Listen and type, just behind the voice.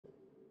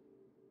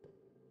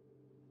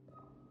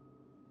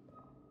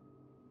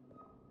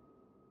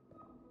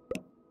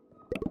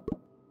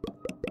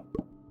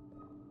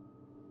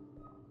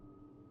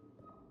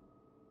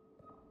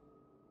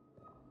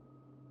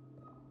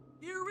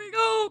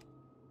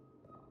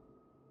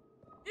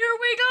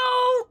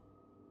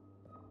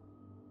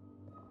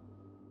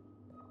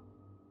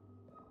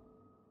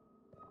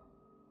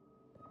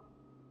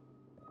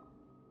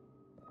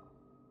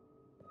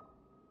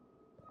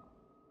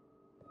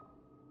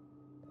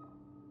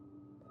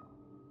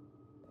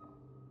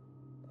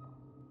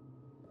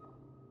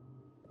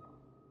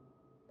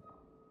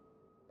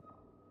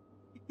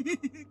Here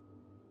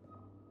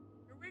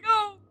we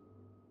go.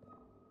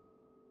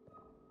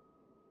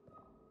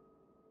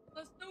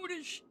 Let's do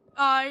this.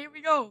 Here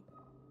we go.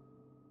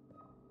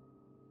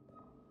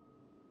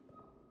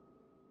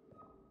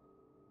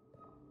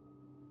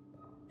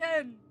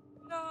 10,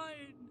 9,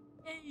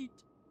 8,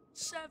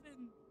 7,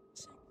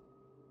 6.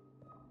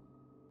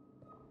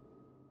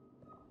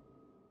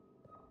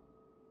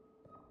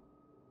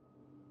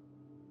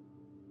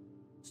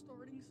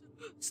 Starting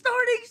soon.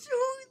 Starting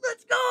soon.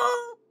 Let's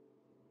go.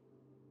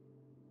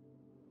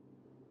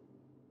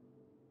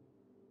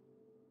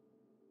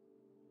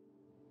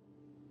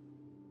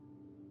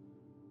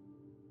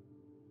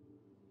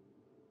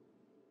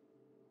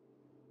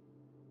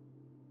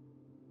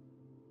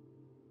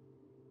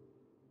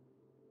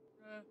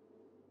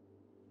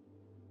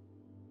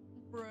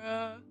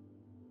 Bruh.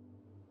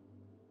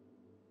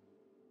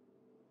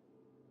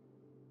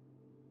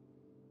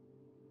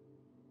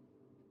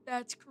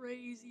 That's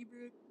crazy,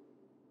 bro.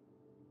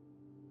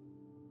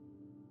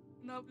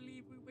 Cannot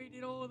believe we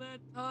waited all that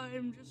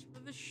time just for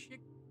this shit.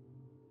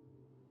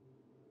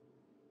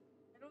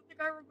 I don't think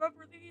I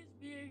remember these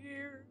being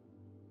here.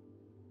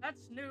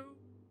 That's new.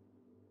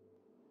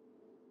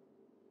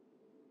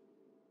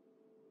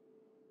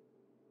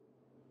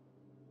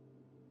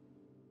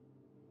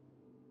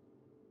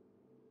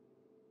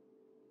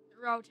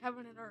 Throughout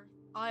heaven and earth,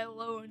 I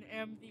alone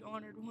am the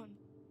honored one.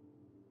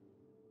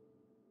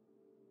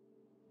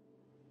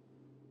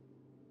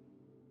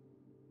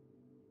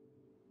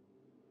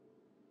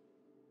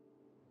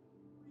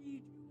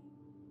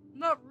 I'm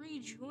not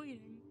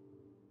rejoining.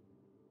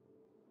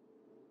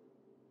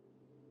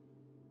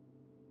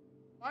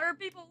 Why are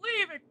people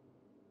leaving?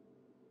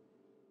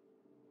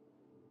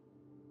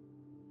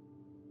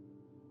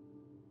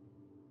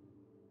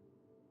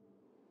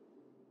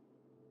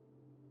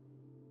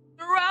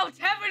 Throughout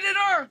heaven and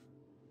earth,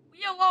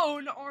 we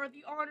alone are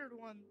the honored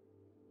one.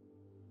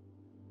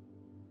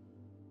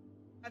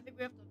 I think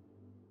we have to.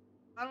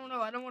 I don't know.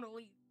 I don't want to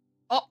leave.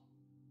 Oh.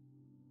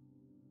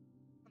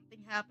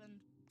 Something happened.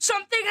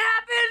 Something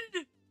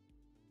happened!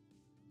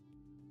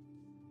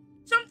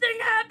 Something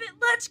happened!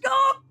 Let's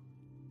go!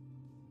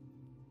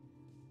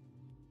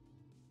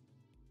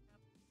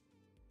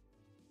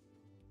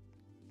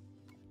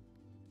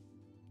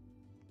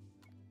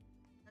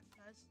 That's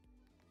nice.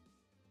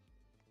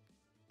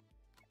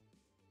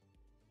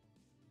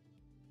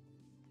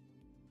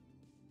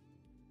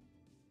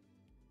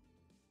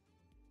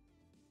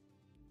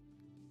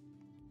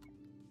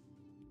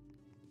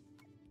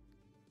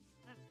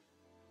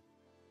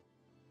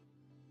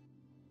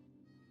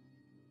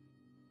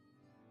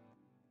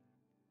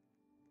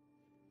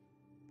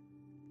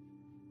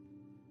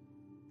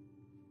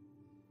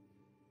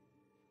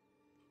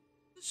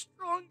 The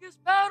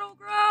strongest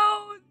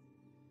battleground!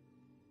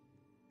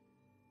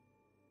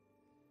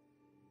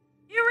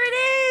 Here it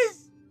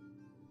is!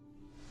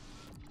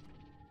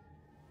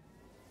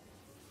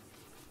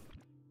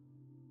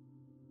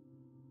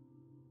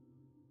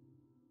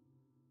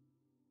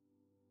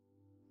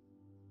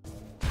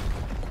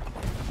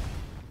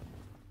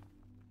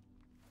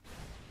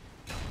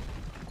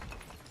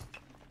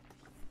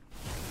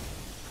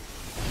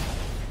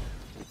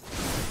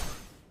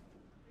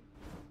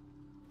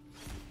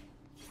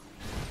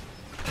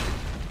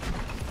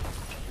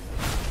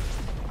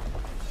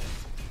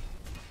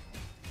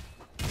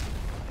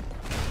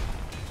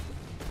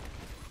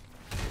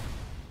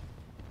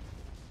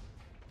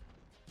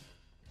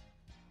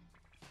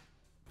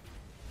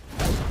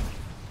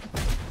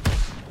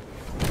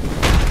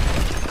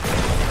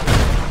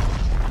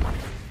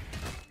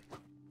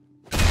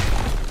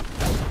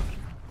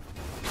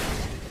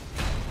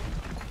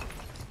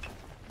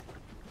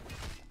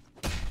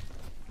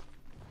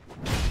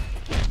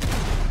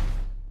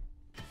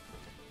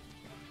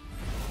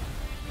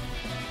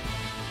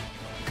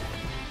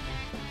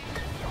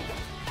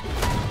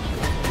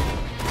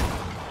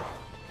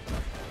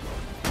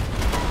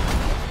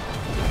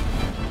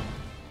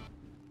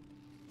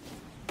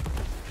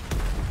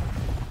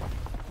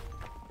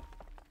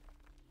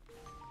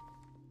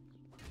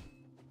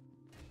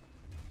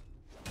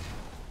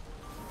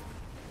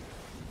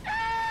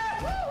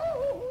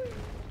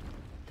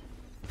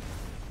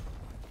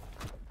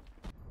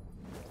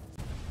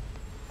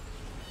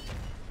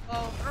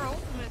 Well, her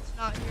ultimate's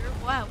not here.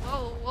 Wow,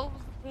 whoa, what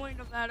was the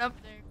point of that up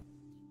there?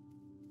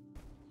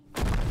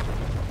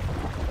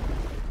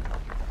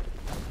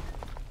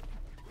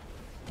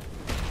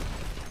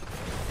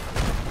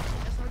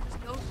 Guess I'll just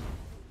go.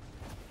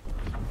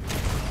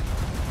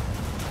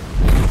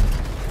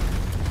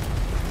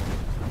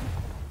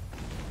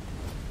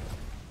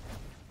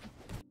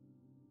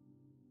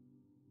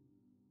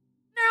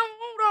 Now,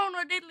 hold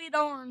on a diddly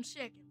darn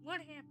second. What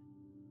happened?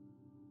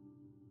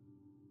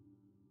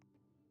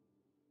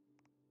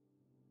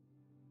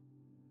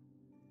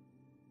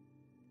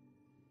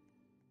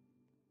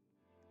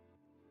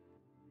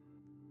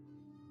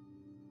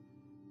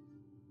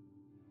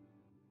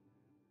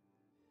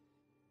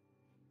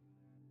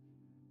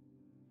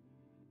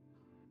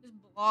 Is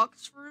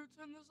Blox Fruits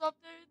in this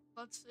update?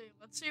 Let's see.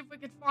 Let's see if we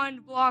can find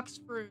Blox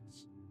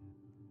Fruits.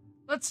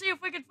 Let's see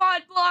if we can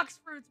find Blox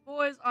Fruits,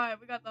 boys.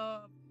 Alright, we got the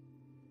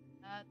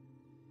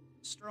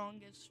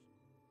strongest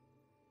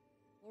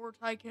War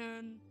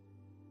Tycoon,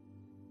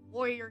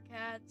 Warrior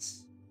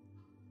Cats,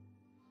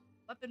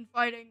 Weapon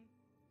Fighting.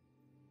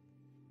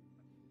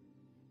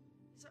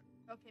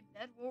 Okay,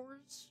 Bed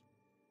Wars.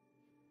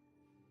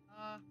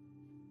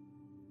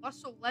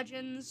 Muscle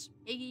Legends,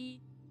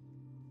 Iggy.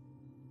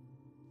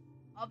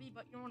 Hobby,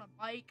 but you're on a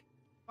bike.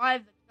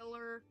 Survive the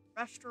Killer,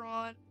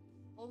 Restaurant,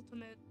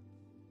 Ultimate,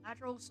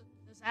 Natural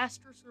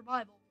Disaster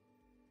Survival,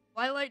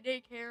 Twilight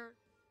Daycare,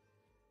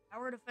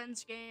 Tower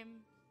Defense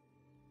Game.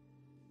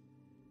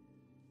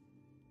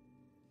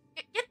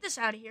 Get this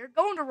out of here.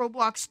 Go into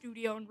Roblox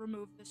Studio and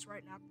remove this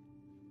right now.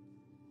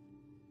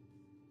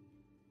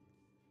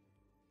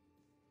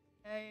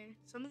 Okay,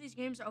 some of these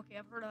games. Okay,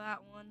 I've heard of that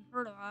one.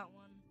 Heard of that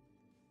one.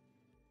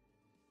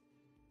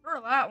 Heard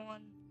of that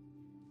one.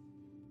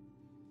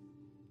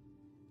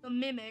 The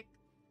Mimic.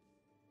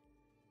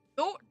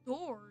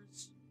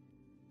 Doors.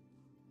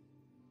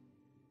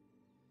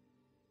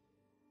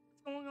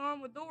 What's going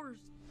on with Doors?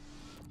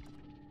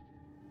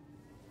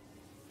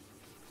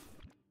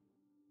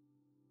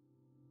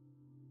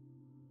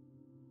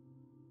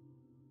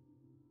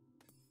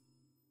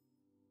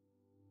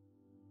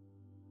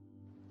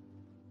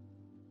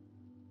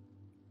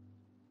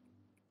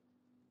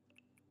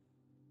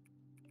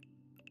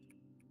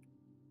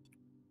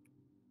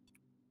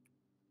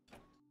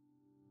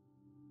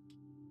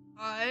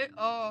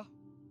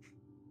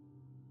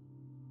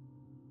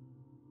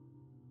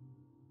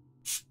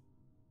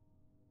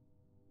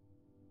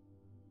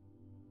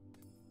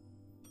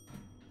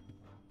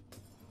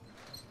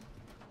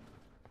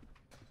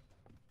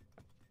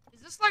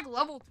 Is this like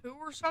level 2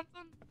 or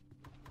something?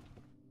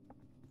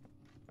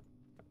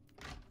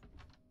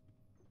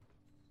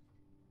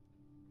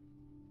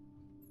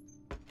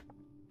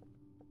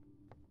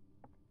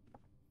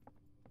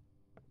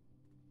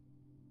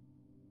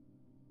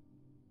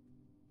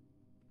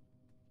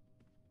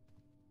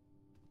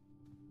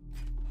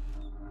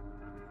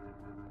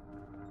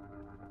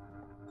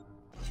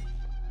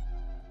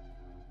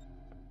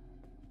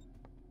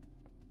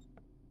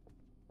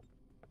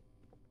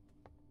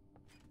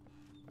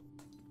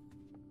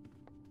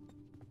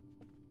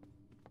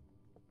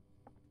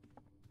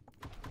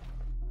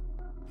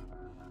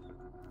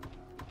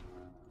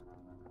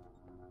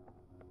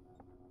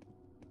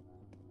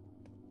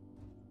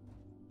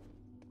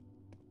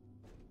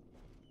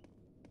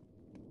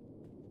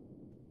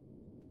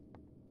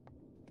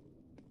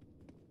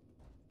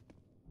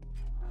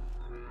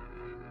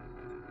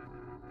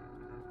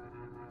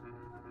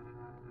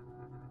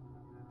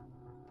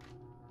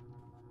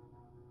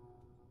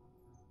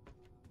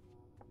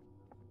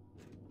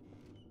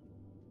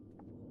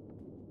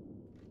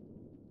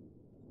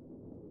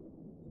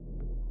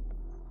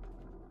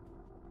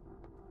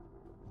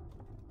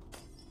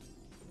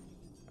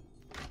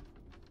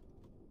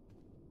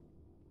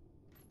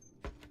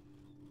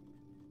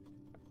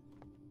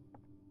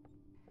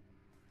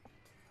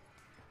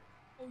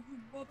 Oh, you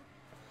mother...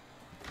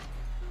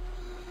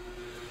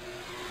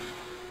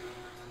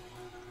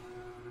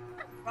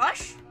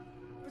 Rush?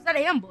 Or was that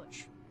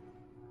ambush?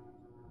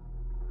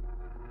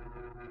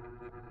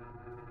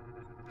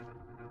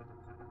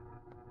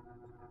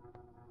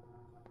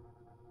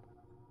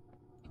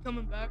 You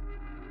coming back?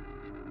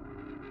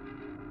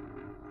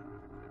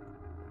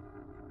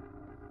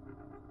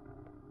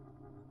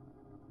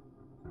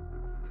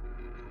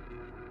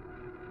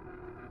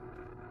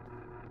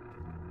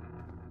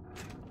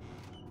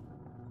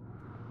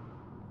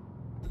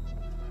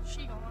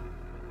 She gone.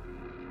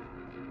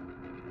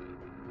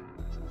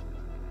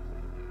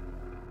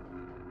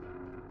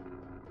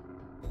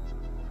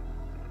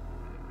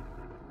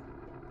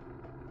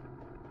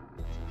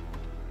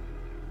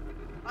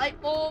 Light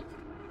bulb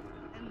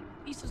and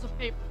pieces of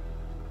paper.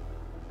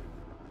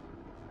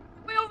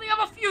 We only have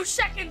a few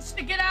seconds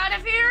to get out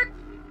of here.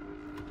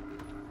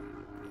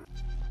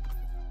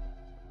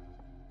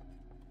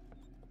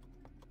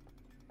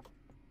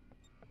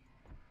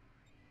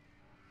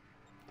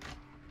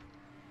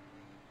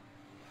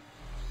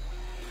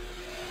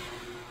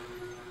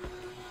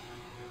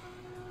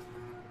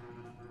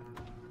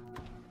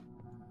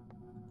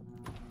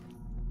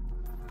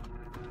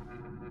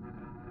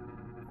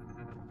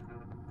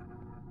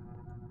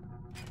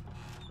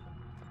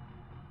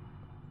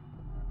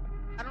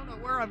 I don't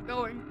know where I'm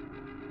going.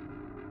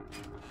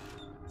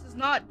 This is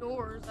not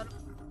Doors. I don't...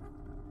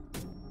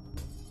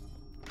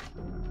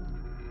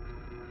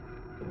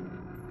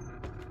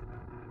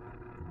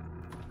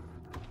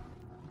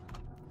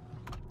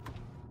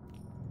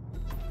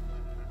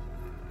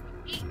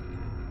 Eat.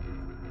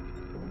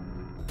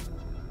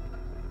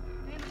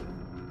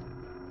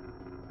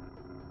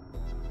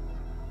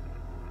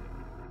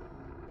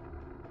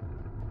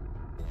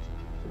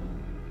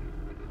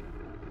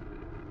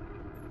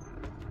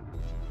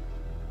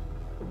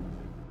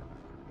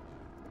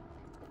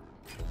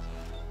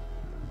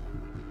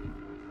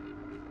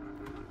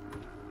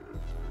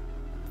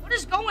 What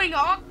is going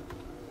on?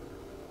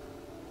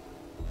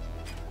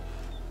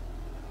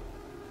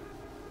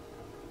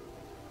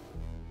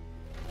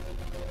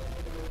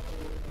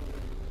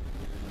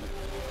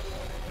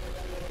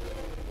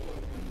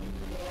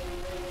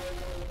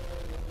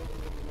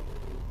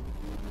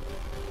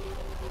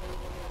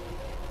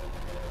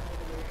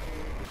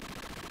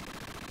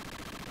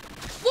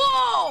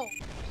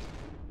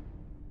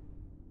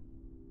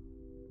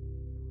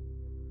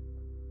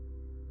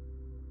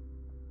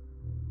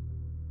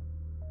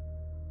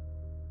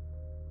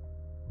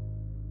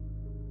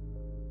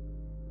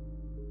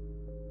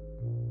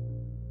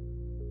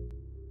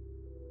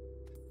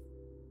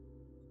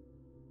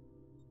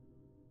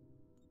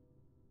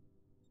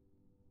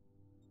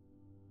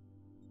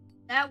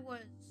 That was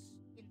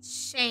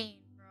insane,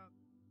 bro.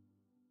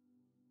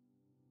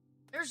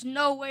 There's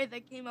no way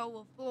they came out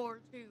with floor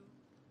 2.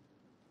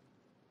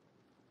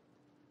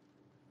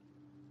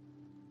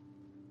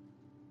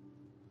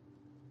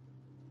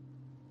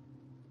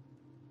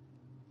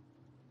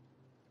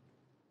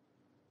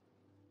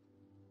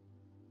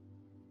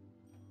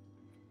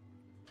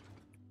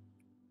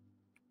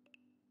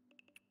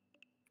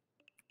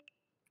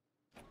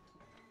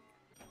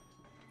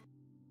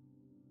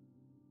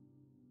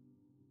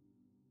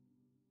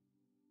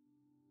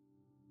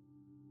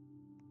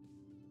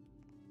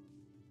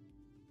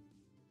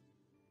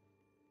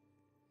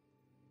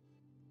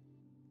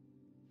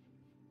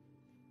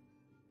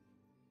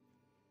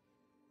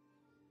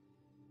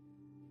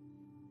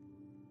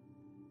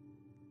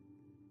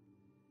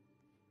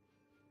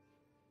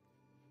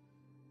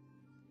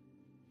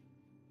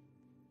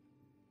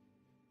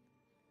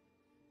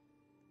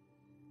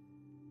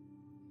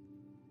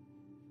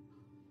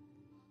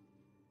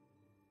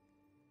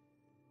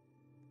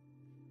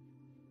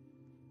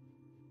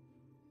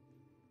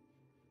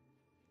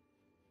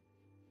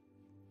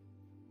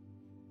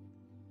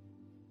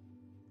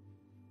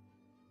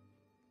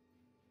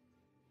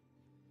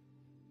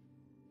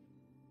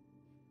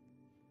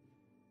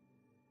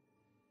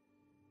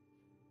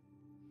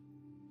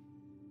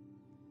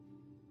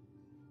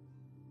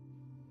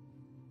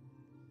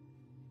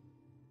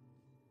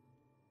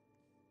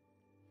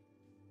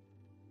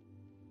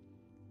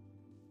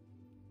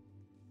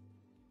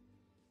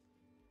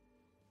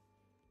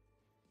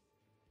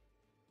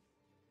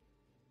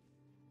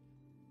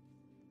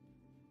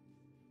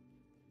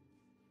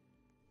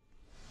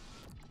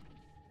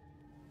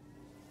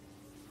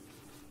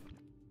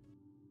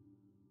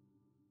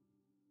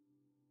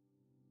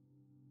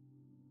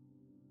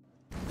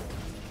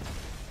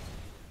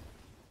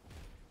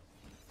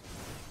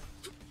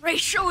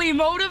 Racially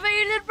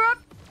motivated, bro?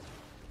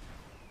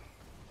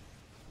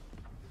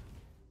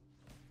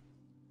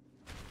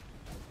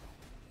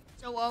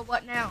 So,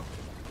 what now?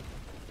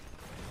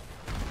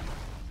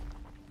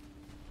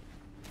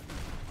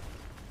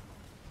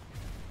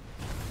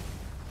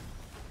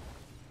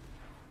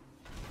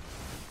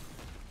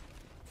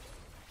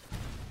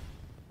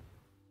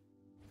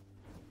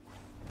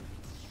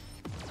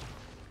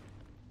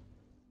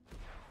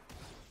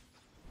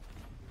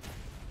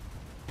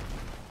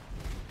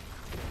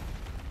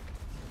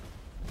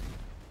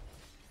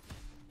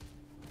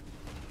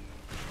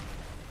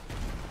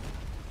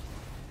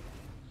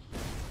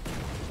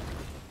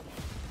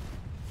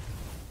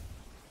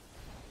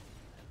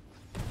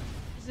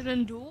 Is it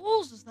in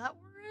duels? Is that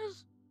where it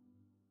is?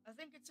 I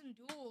think it's in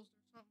duels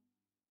or something.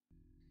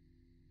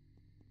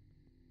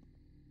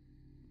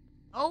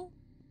 Oh?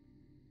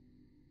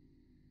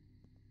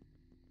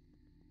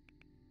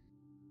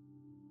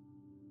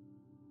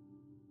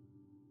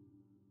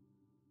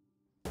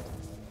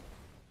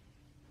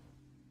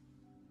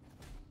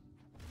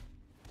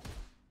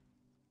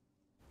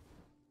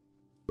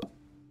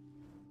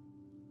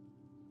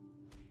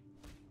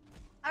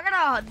 I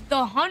got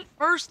the Hunt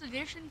First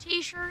Edition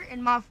T-shirt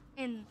in my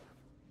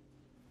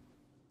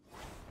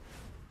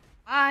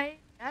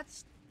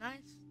that's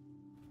nice.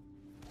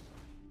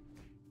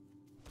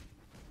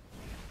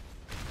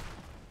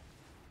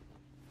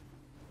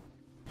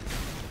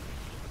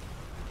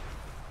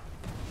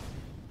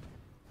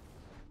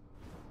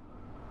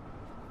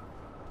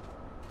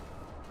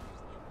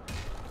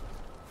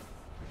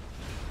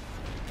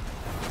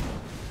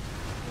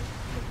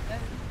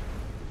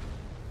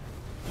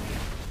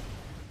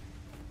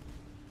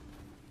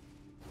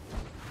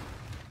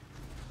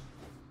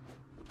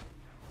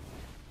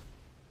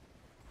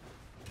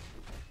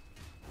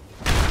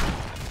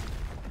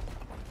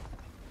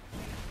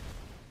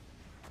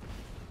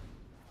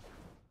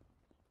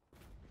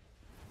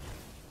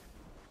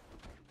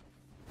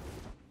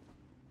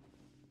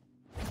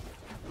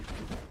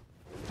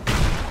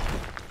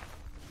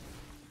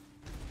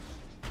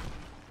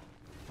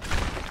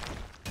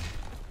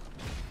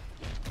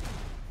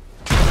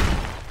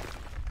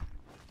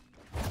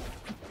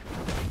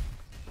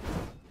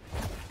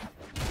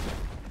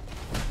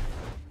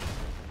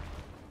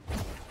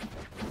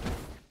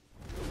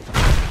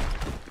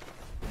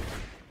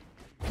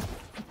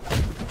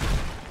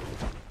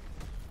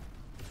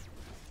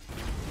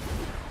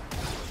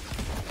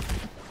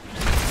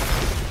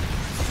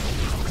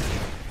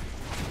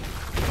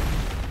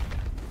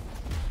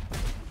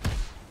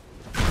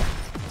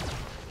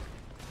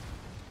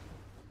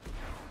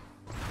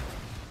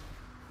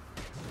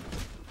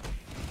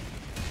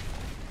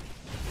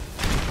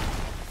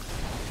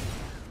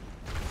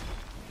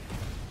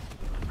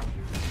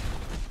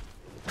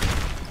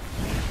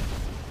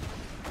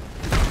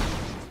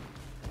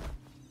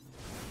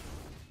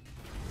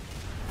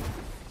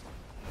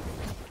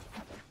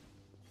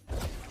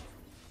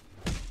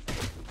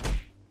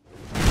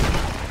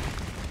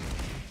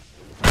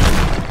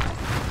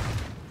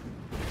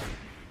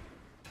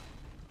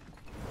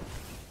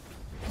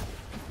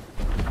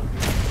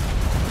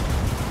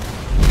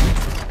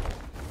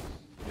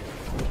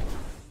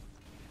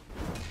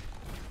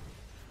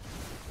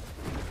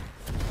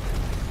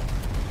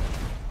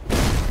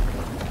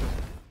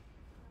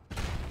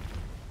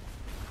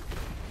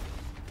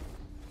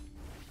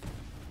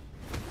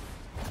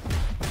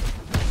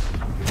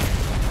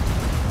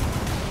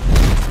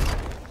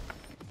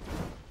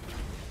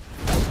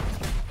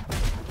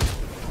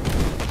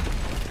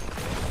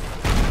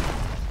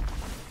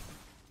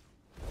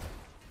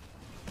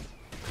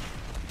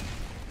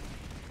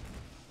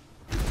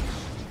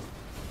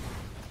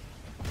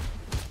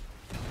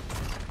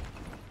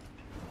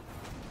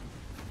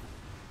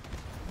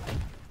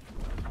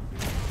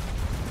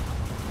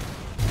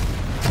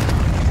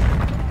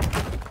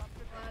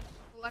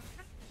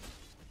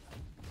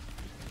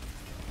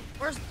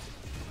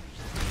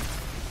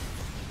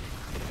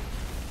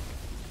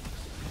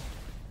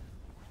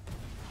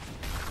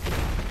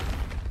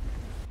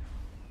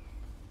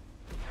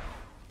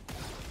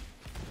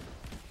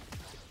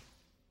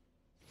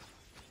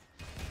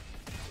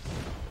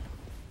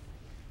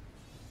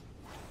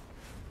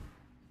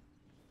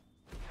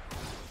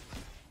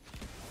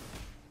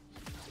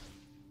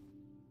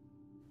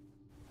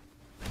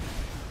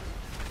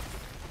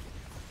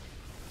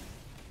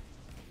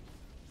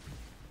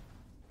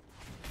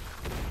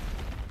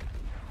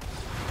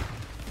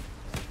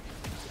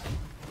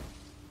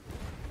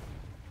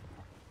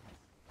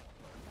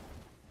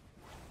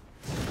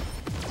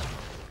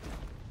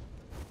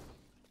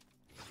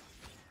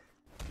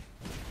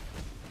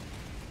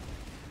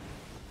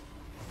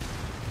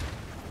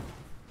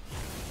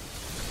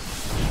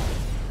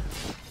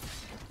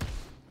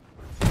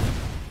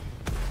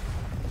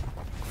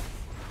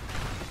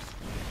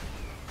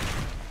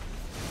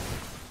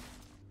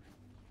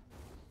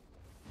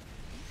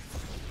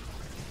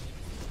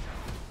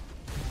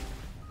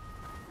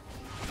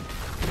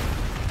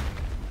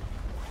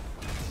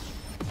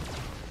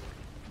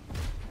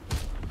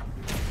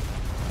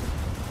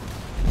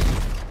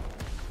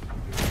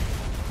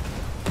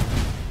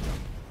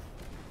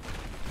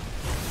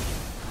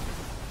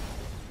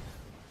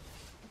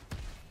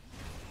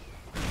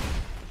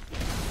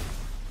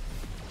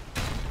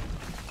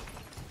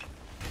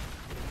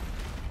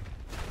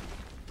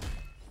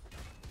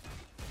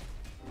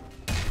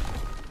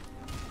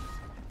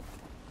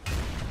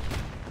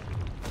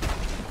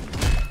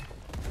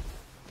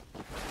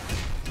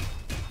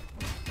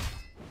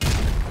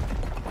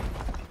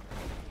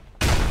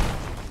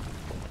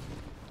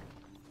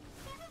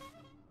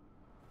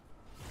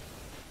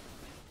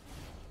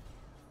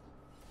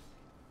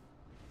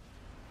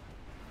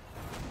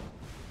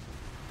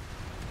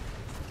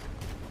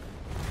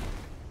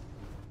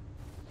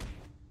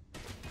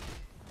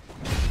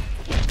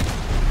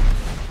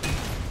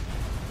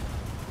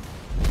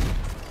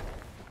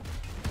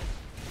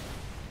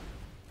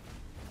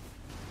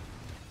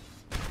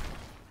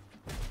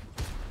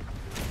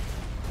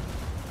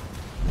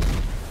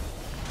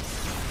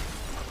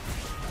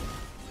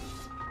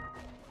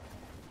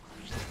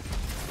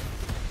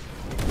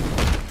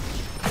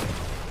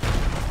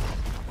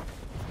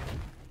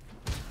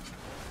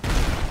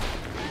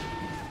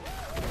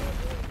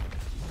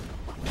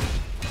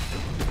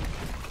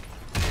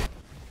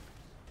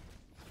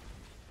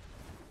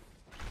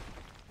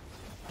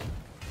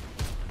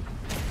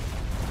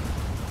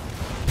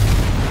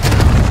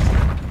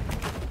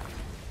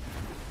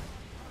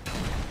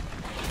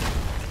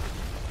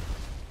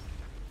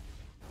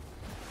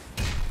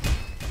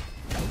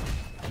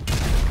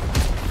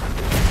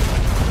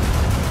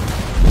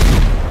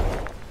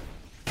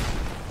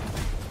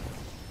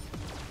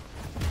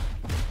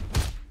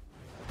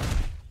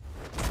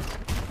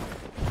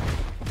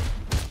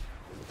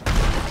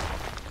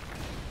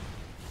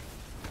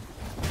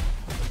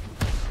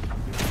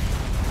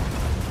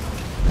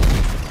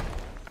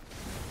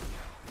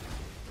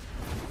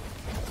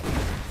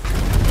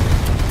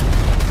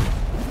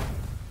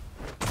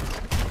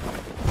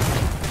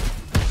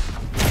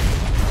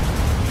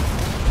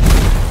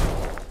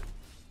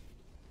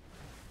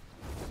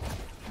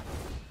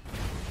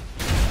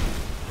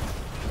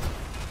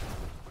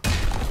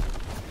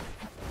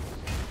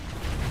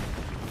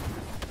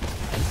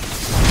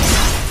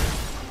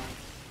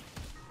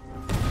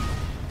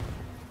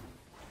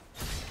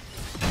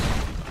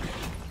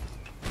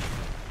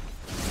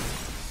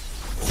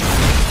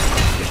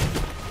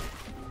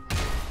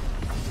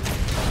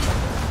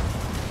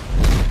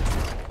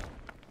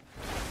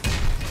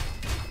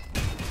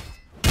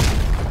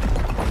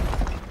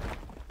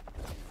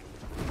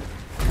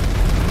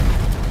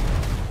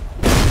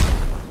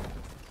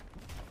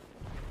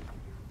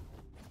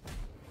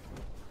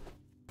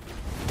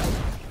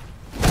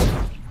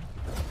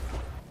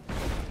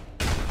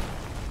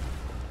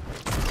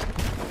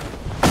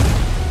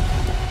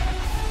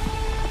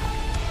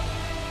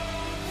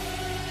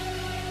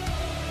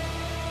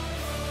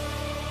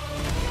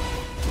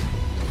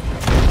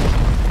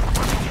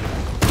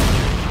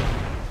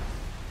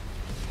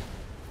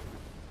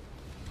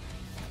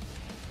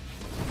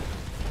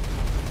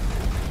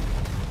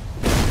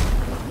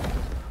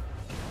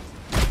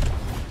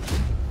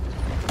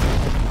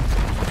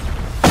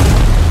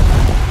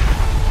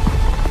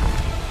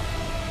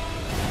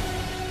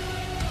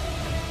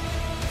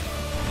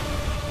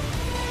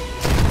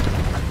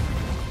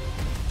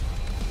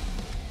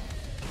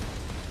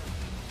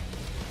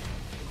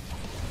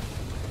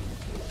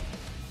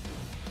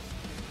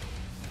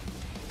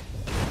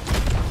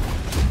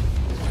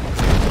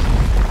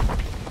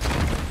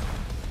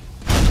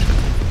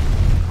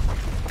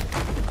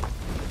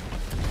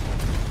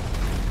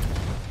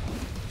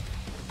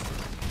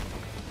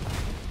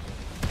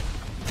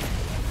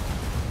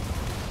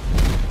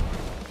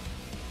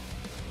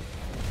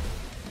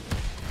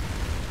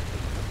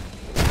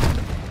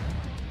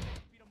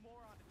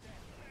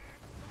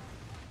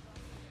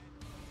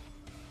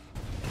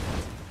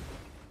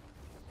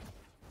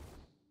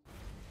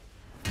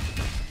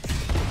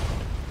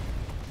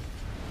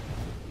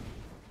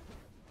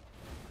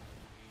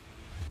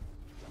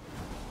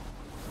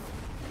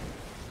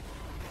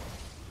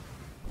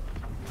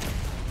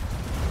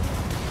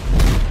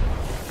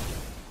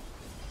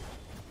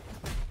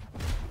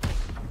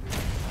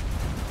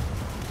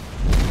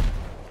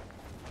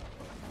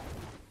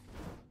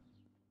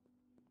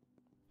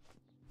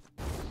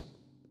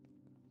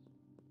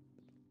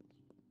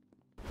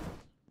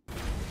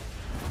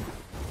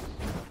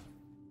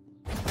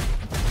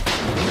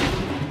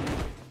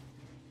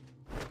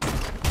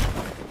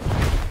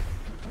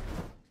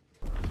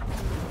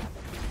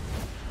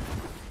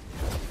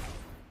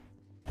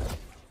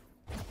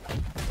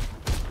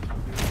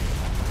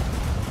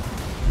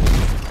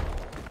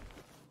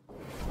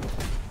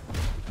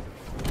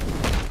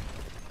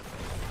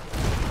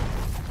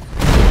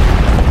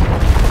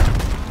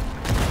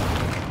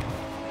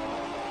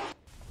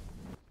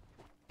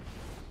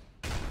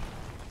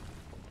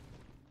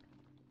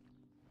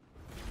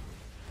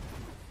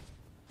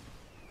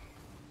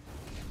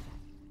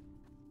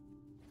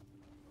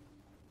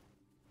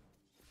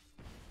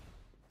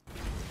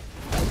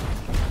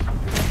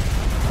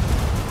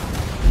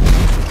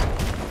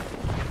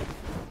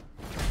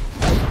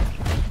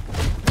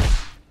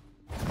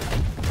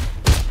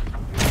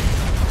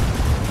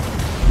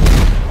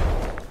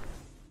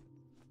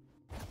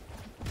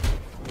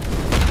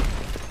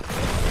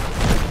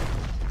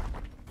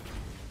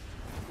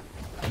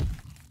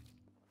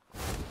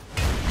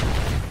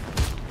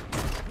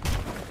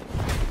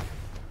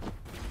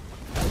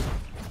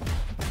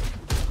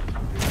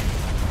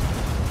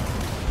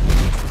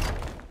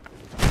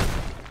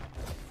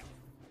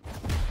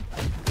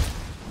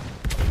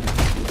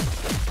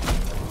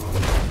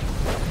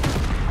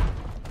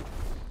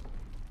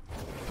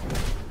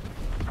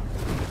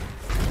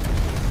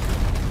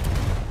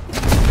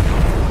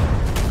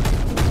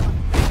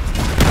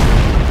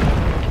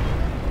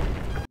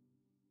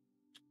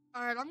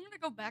 I'm gonna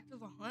go back to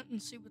the hunt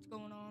and see what's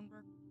going on, bro.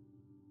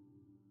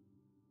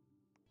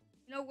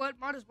 You know what?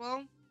 Might as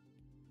well.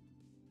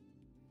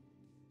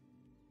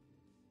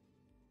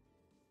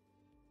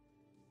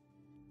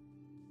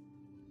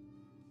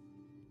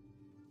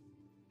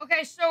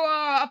 Okay, so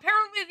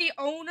apparently the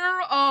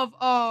owner of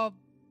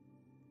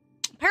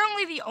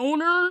apparently the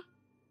owner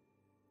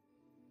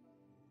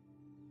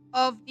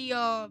of the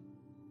event.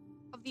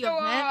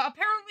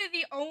 Apparently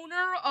the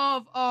owner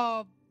of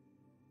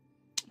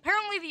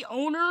apparently the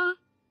owner.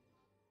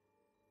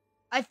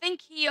 I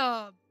think he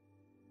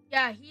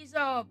yeah, he's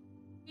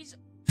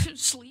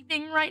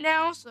sleeping right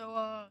now,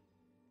 so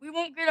we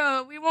won't get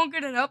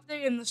an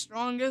update in the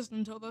strongest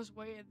until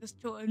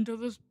until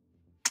this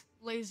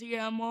lazy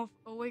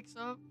wakes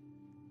up.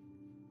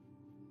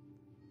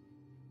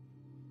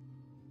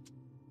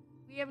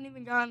 We haven't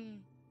even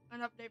gotten an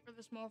update for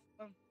this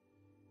motherfucker.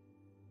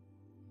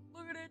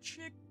 Look at that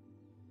chick.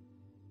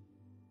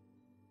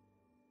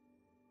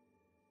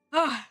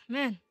 Ah,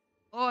 man.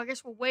 Oh, I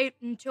guess we'll wait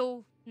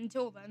until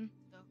then.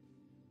 So.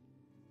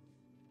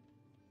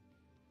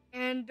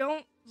 And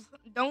don't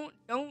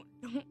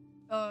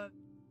uh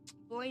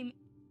blame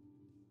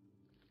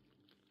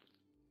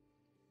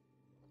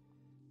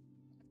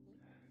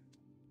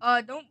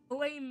don't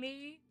blame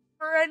me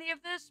for any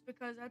of this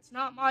because that's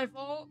not my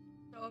fault.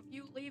 So if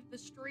you leave the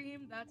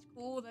stream, that's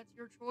cool, that's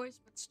your choice,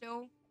 but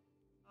still,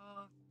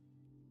 I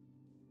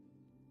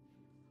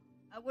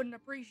wouldn't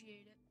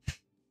appreciate it.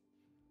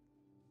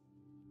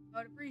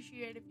 I'd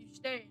appreciate if you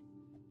stayed.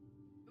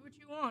 Do what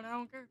you want, I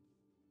don't care.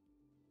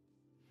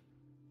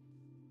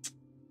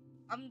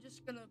 I'm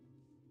just gonna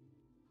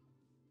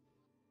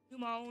do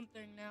my own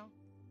thing now.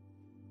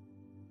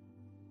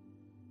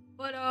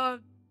 But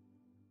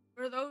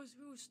for those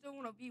who still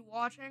wanna be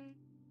watching,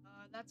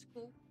 that's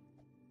cool.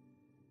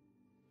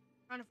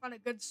 Trying to find a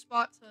good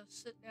spot to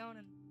sit down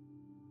and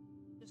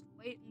just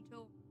wait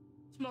until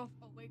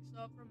Smurfette wakes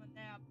up from a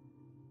nap.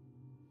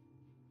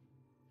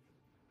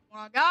 Oh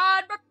my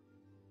God!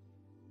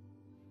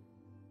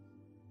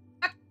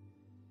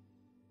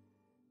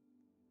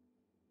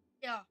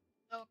 Yeah.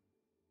 So.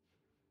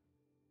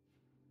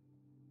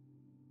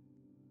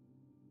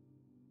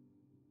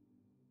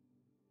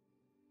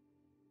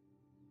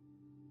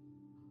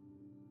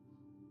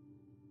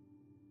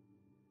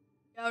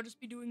 Yeah, I'll just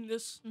be doing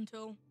this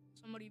until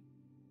somebody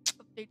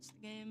updates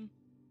the game.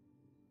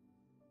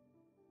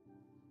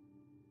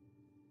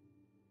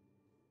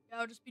 Yeah,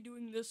 I'll just be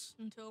doing this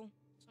until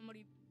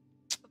somebody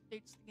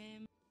updates the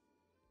game.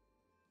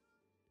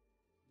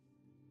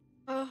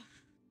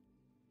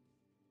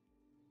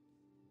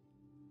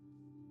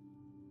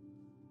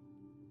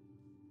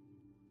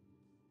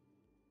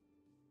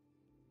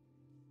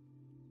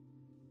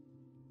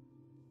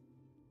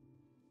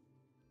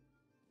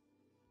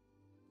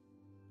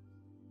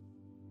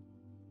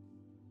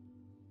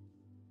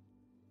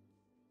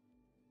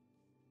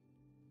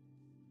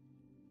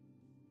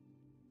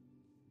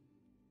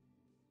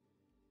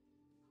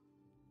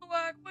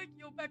 Quick,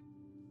 you'll back.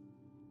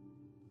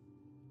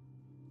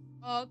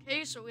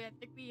 Okay, so I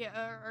think we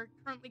are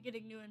currently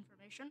getting new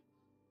information.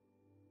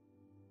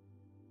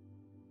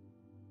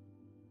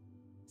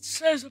 It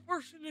says a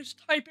person is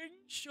typing,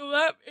 so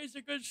that is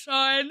a good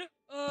sign.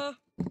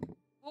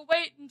 We'll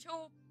wait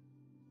until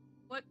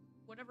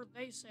whatever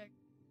they say.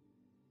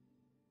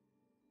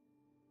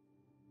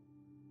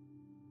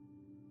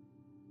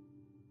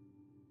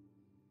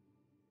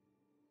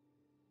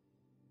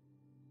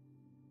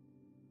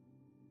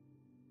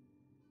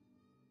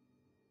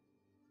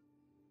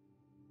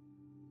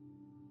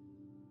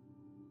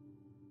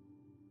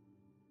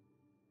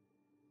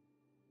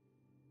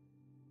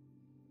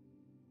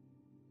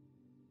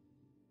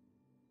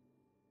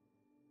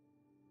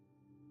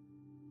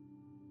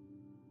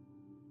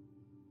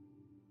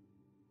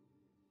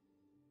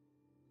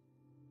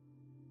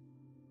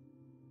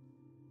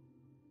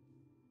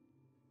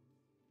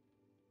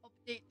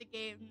 Update the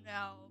game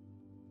now.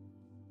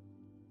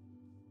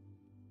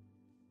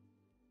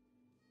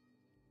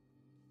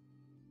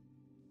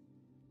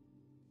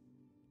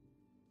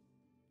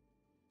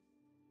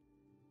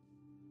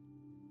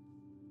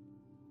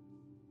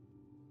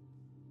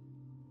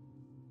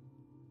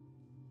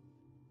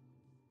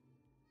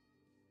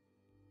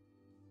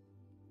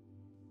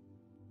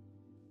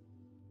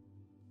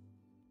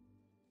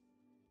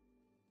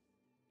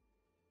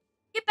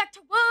 Get back to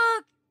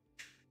work!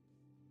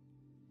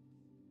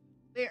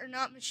 They are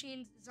not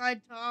machines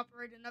designed to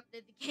operate and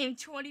update the game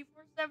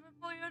 24/7.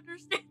 Fully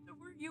understand that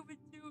we're human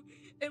too,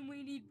 and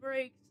we need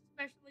breaks,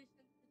 especially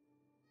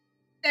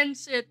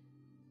since it's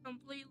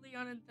completely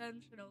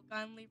unintentional.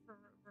 Kindly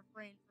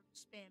refrain from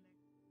spamming.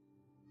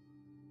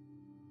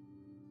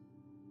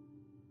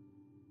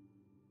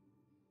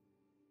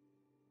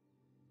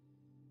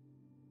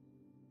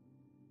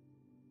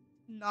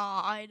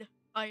 Nah, I'd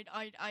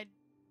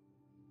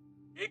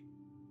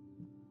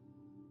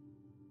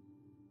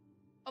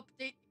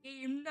update the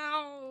game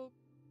now.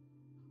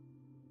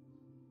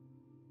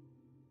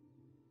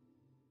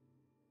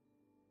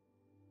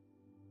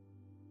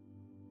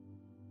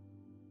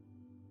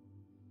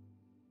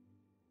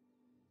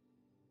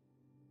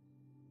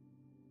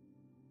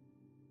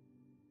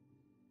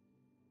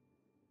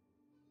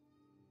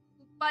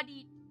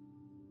 buddy.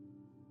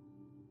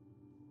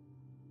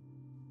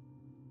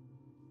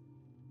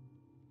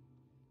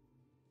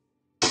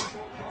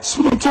 That's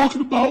what I'm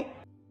talking about.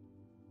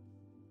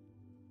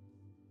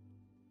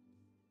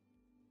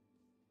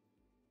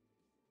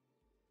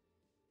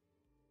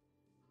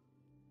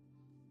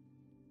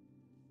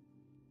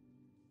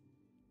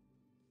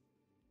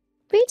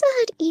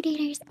 Radiohead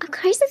eaters, of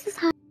course this is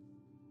hot.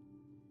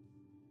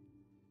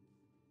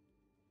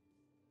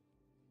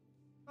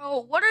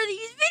 Bro, what are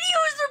these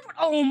videos?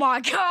 Oh my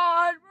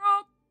god,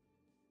 bro.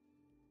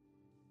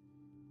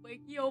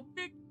 Wake yo,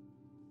 big.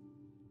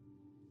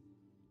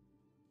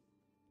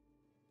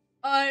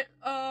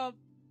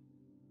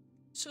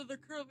 So they're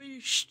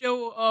currently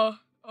still,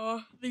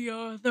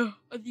 the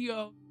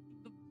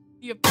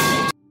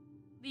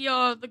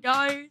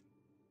guy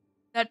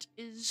that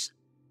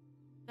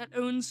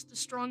owns the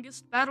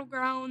Strongest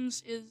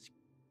Battlegrounds is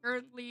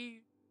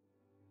currently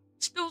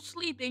still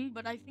sleeping,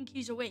 but I think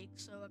he's awake,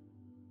 so.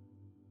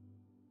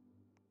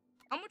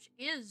 How much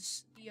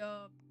is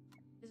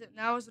is it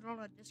now? Is it on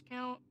a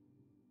discount?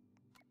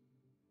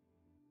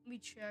 Let me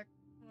check.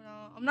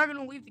 I'm not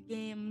gonna leave the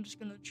game, I'm just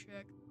gonna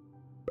check.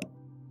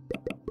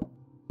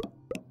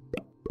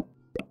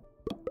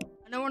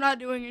 I know we're not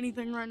doing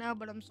anything right now,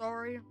 but I'm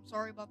sorry. I'm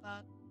sorry about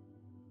that.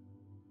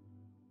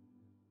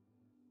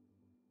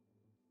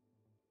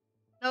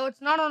 No,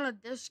 it's not on a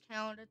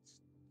discount. It's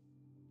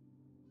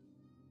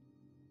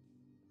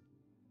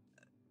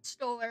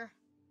still there.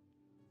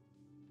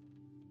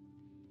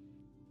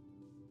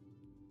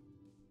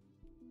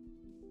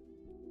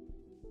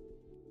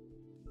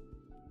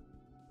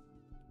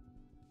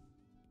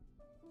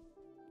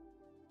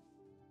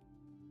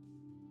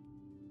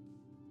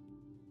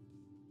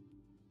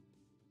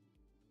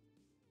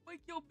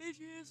 Wake your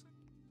bitches.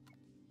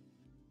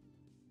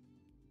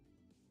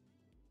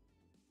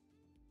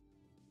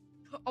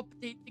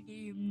 Update the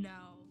game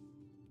now.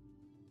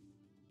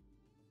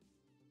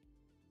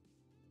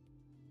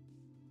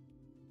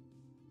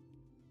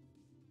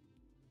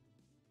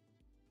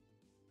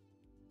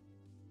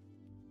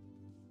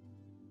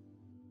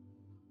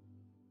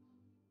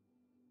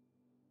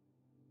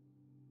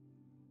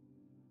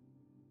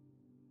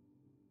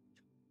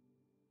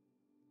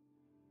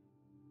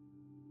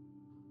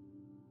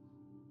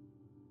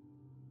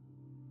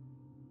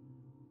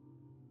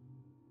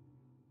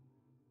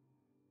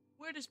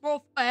 Where does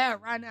both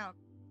right now?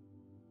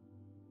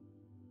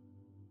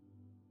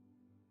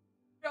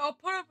 Yeah, I'll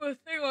put up a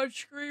thing on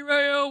screen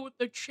right now with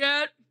the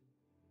chat.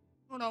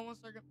 Hold on 1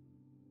 second.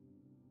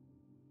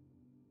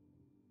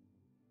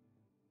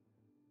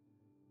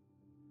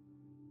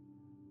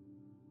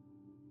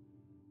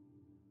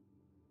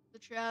 The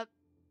chat.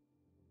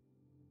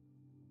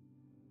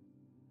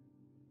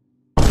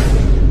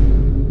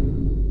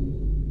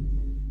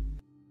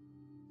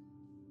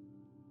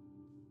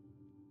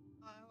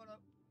 Hold up.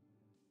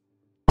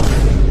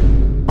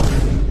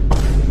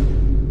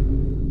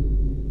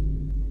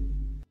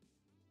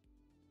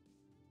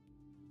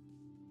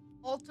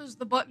 Alt is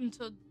the button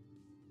to,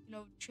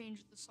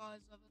 change the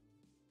size of it.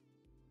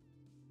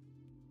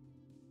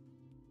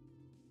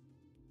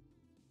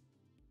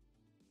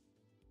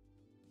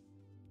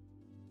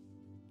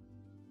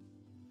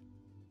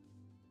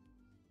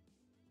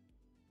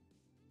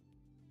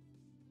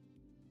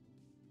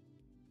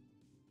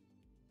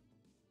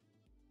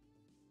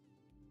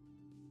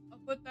 I'll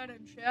put that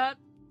in chat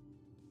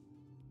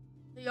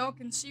so y'all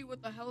can see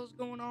what the hell is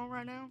going on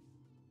right now.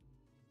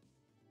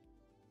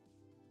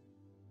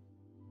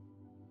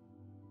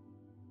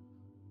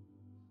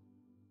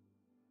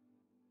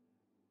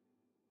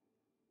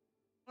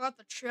 Not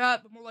the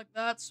chat, but more like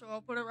that, so I'll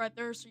put it right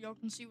there so y'all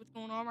can see what's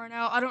going on right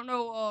now. I don't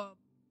know,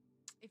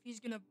 if he's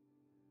gonna...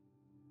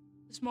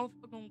 This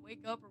motherfucker gonna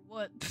wake up or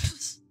what?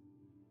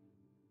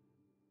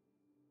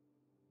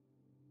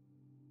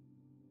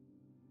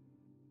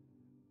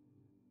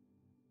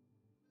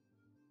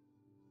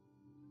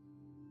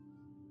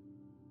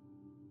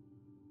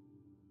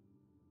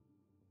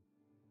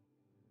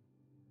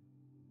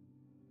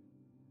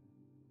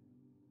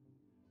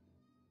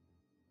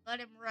 Let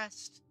him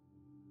rest.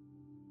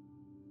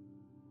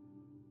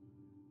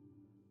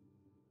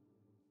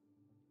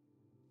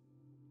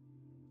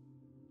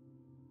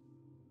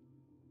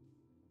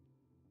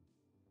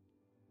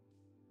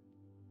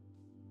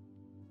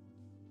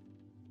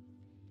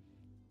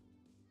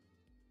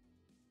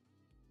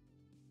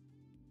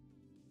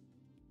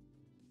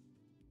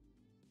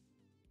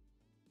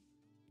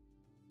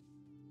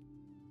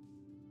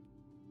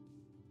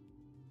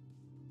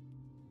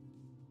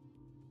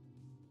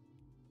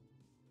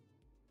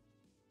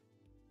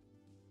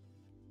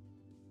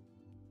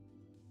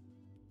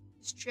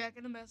 Just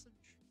checking the message.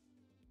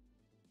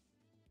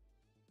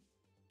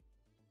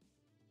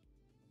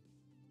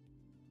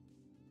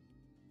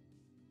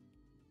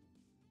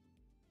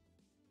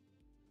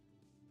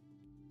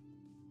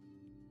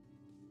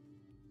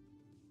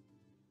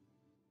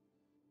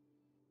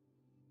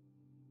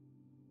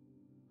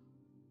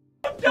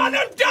 I'm done,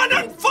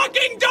 I'm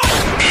fucking done!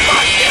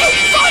 Fuck you,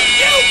 fuck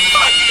you,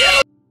 fuck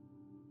you!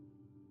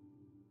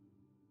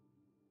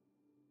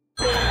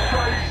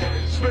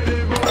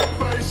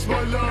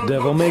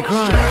 Devil May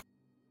Cry.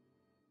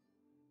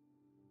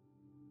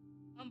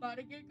 I'm about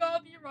to get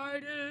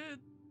copyrighted.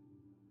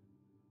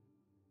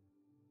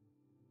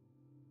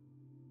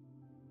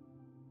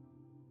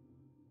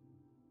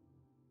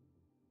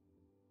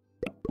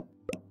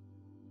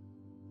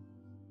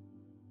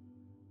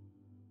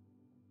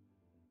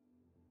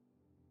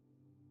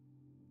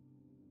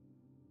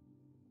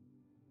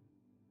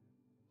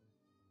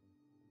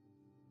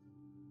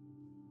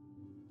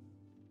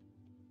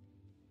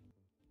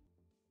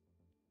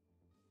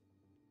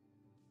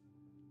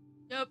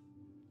 Yep.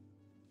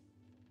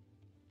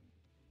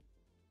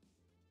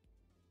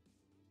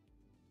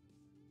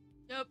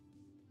 Yep.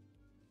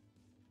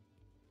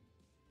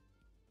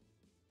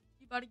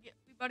 We about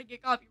to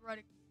get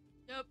copyrighted.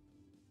 Yep.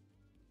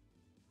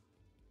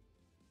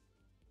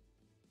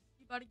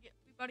 We about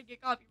to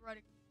get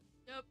copyrighted.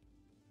 Yep.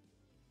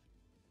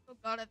 Oh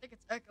god, I think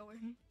it's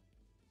echoing.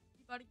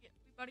 We about to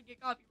get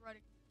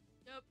copyrighted.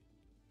 Yep.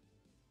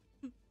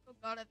 Oh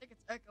god, I think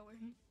it's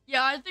echoing.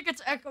 Yeah, I think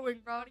it's echoing,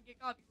 bro. To get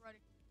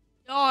copyrighted.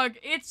 Dog,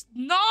 it's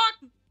not.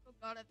 Oh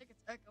god, I think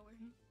it's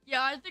echoing.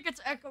 Yeah, I think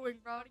it's echoing,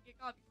 bro. To get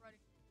copyrighted.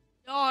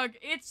 Dog,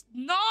 it's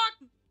not.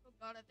 Oh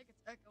god, I think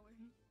it's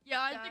echoing.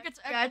 Yeah, I think it's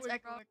echoing. Yeah, it's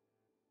echoing.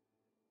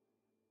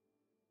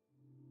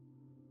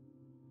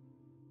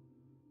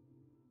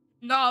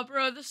 Nah,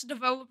 bro, this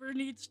developer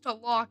needs to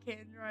lock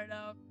in right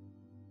now.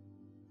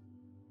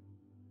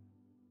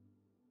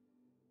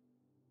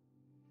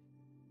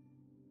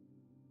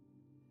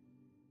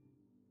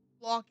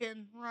 Lock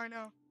in right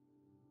now.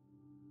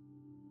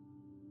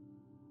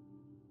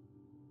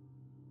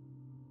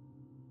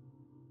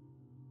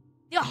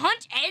 The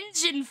hunt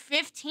ends in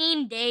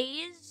 15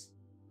 days?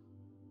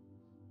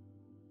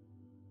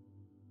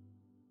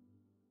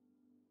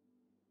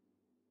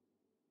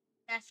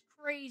 That's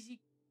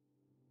crazy.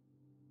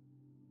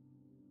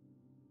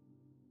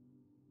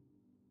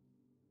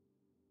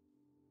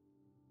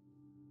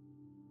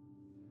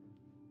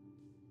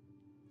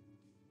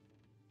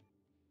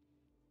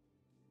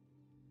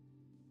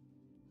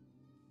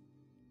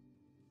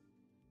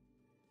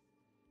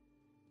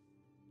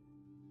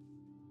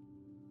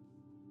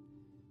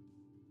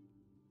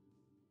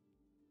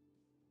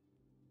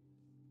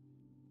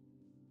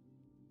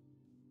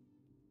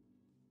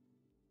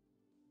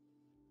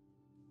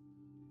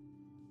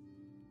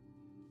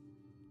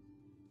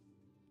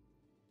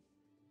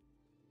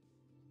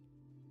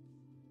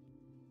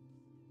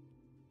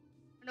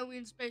 I know we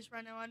in space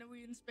right now. I know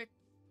we in space.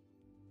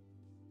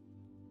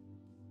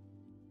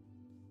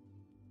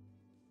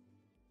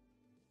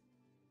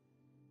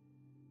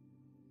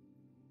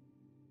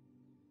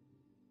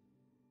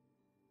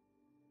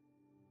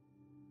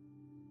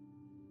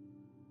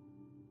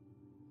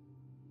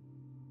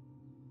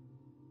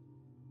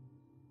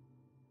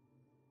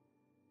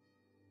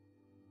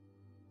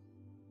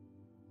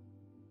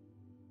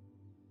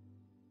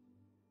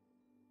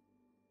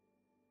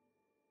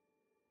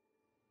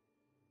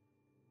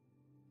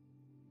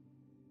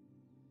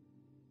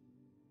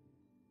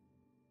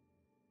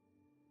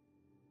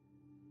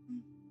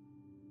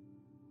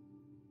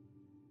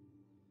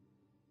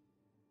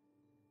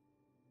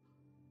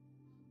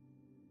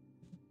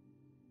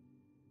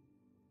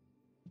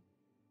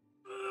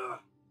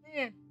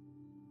 Man.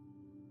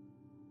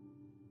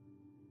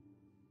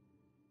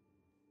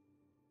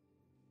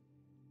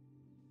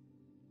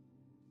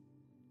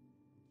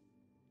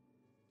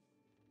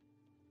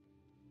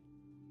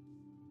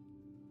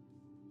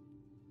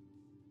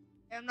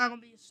 I'm not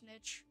gonna be a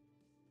snitch.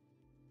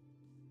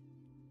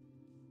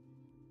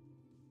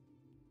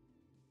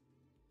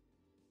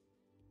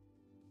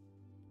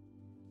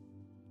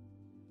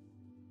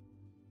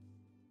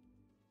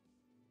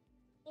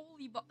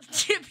 Holy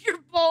dip your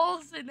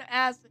balls in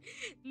acid.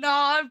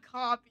 Nah, I'm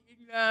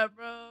copying that,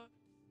 bro.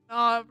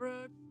 Nah,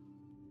 bro.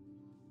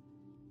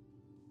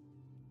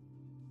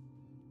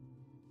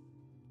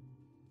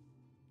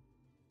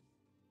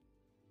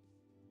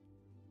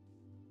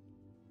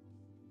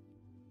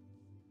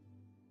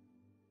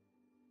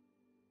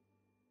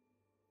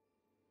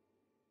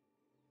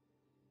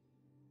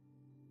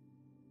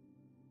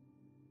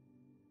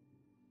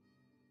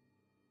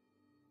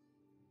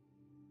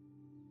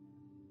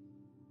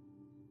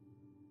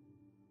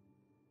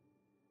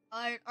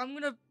 Alright, I'm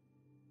gonna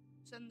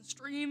send the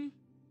stream.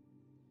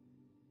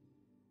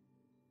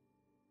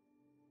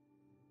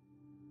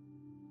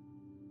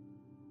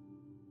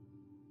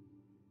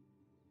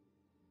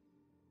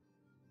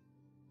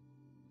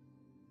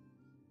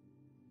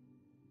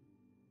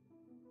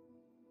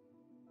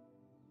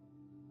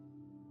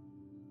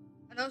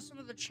 I know some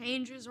of the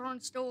changes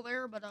aren't still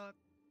there, but I'll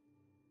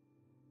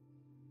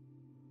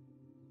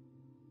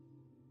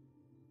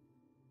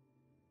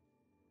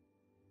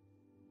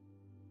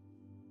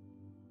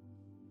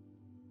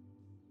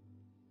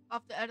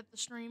have to edit the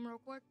stream real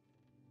quick.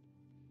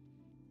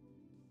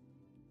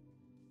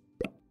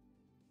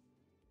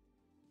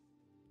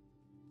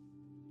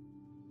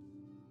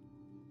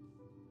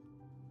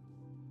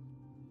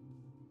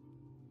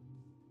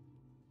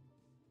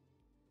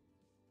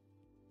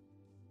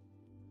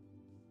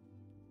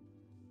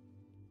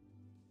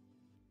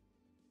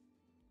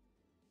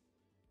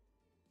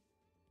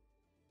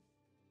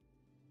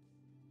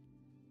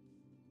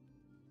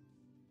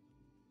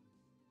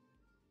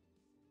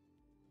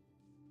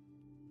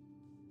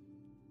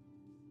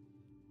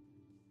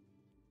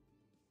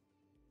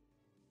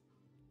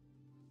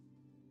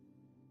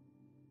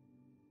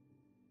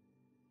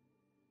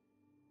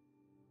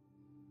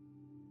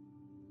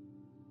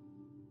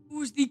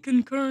 Who's the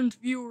concurrent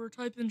viewer?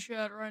 Type in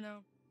chat right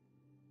now.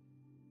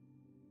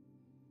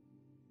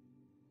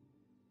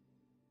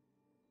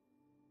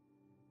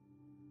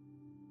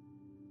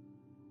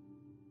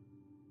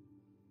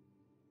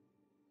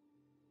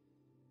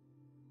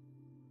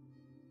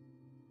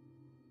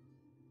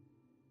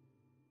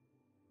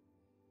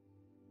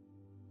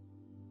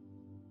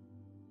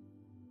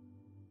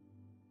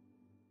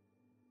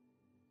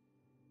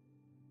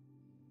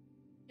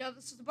 Yeah,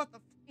 this is about the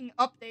fucking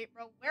update,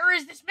 bro. Where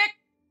is this man?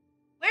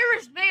 Where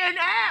is man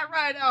at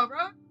right now, bro?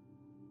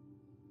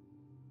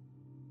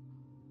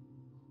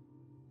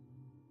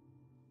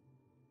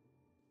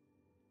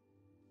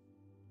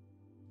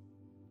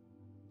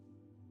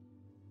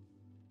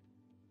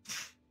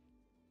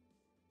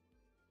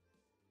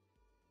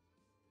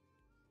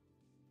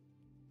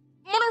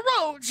 I'm on a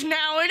road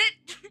now,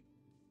 innit?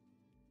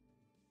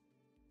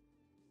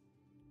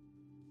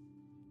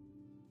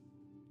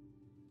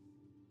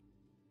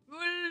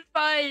 Rule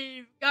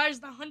 5. Guys,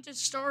 the hunt has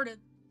started.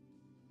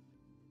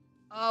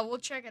 We'll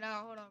check it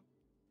out. Hold on.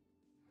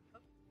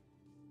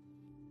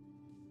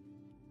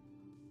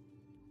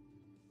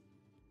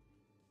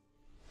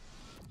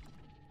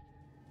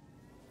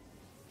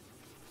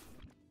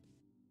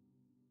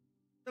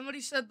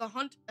 Somebody said the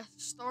hunt has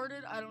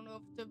started. I don't know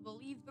if to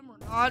believe them or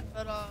not,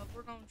 but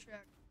we're gonna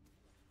check.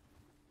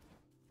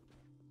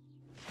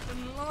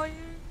 Some lions,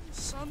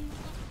 sons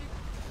of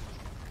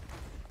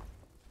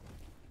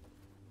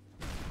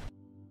bitch.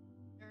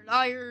 They're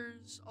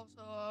liars.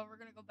 Also, we're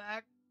gonna go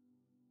back.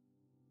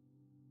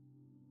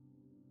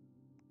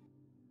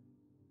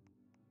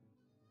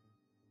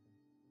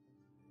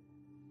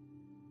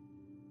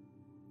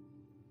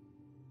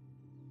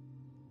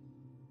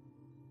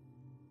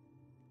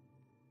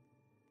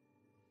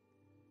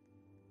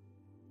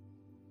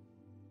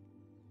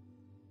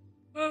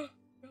 Oh,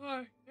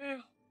 God,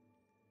 yeah.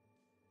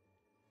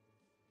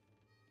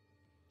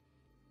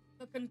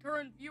 The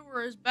concurrent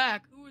viewer is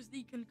back. Who is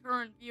the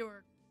concurrent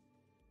viewer?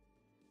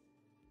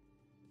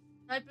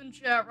 Type in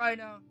chat right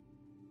now.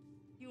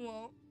 You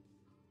won't.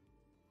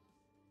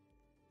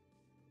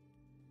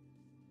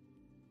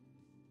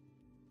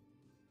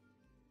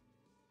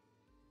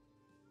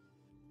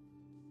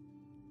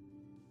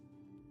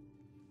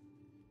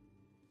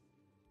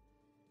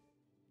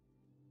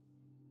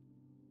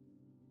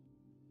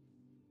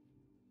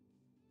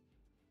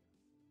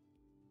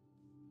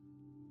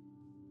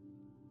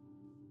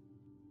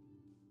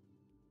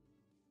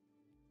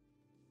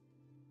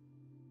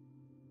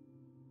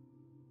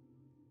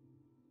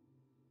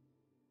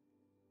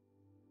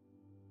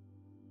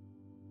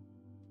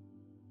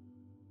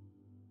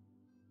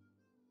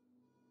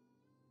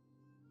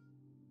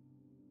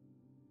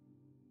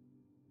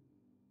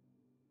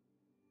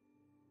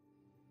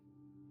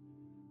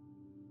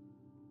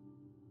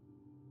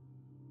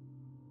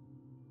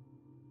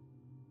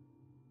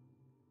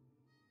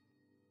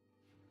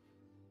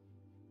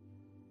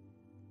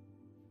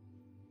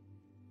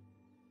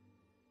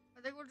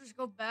 I think we'll just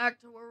go back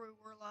to where we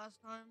were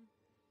last time.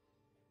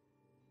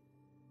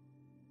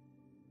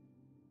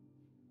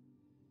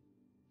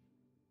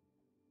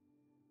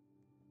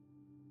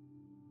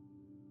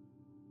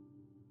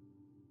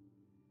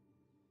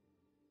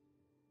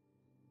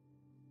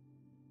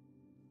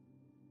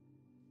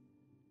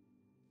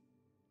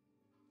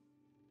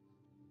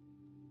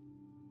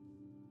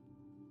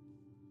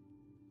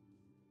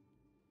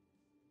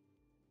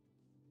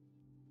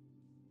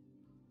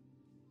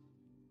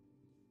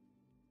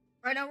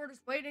 Right now we're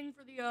just waiting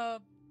for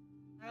the,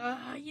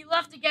 he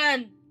left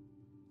again!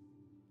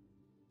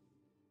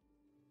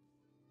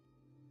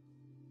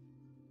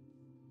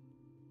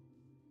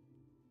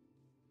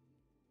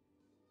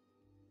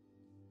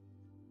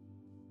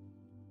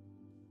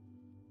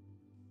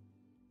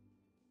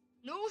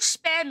 No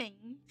spamming.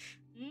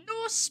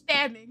 No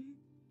spamming.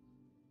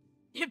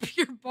 Dip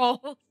your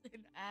balls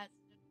in acid.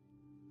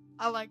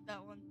 I like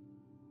that one.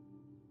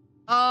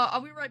 I'll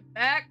be right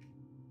back.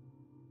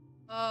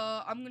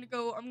 I'm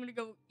gonna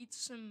go eat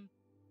some.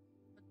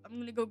 I'm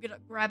gonna go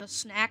grab a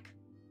snack.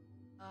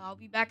 I'll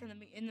be back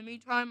in the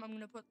meantime. I'm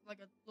gonna put like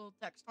a little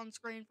text on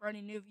screen for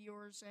any new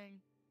viewers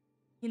saying,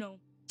 you know,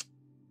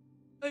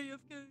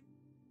 AFK.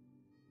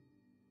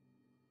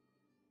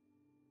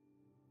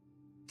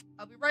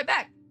 I'll be right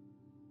back.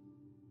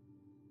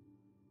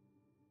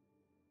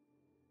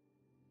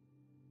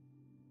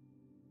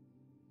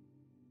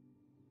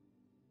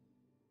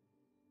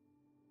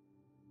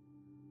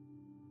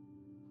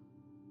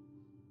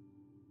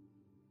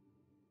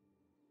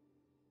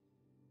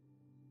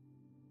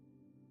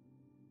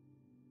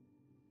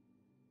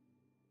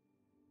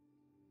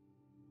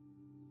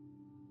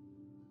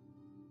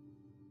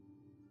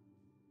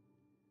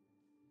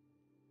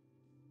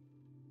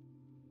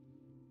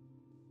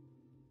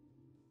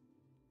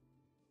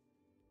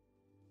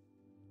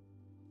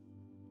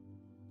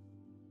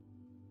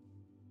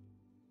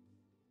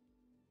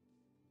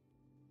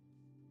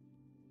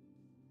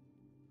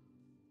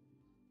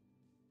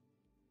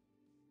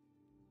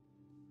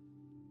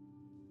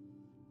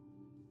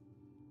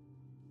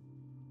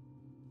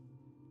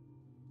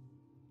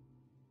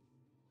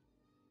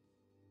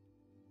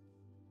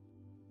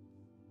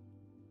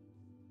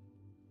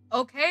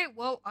 Okay,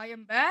 well, I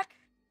am back.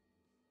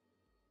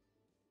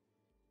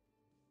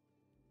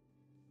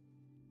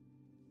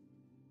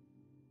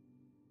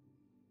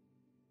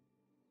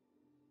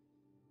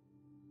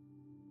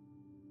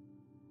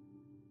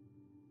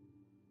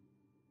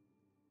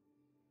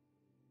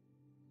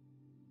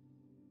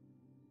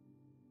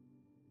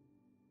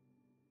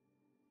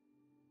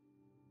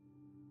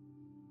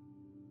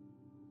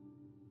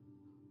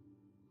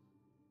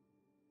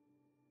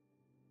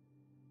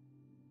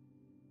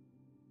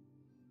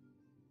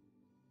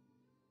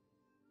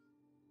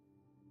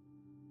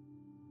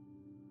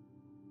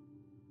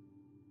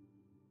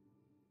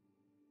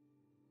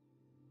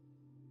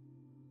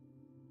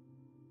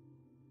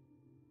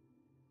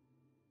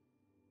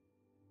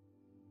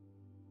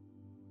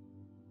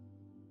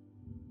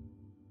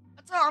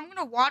 So I'm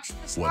gonna watch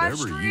this live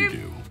Whatever stream.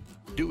 you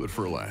do it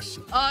for less.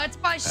 It's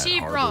by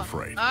Seabra. Harbor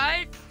Freight.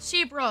 Alright?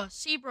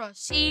 Seabra.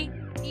 C-E-R-A-H.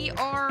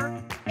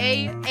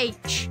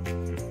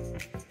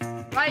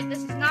 Right, this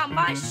is not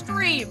my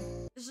stream.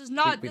 This is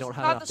not, We this don't is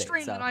have not an the update,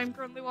 stream so. that I'm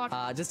currently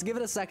watching. Just give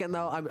it a second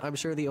though. I'm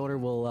sure the owner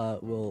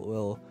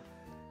will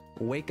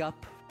wake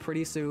up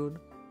pretty soon.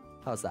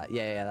 How's that?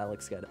 Yeah, that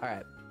looks good. All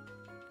right.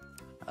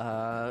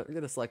 I'm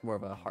gonna select more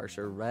of a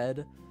harsher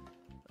red.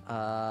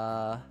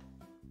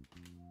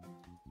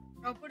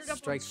 I'll put it up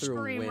Strike on through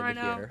stream wind right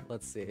now. here.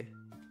 Let's see.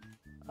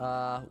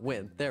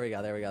 Wind. There we go.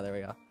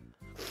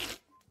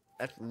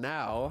 And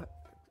now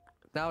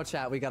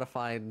chat, we gotta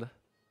find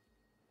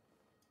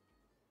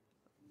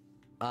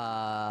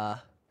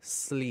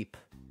sleep.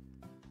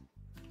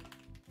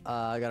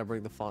 I gotta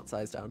bring the font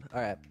size down.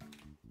 All right.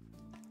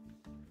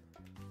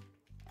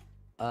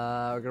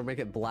 We're gonna make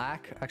it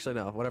black. Actually,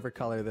 no, whatever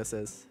color this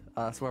is.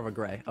 It's more of a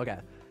gray. Okay.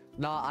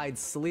 Nah, I'd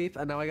sleep,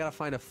 and now I gotta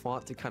find a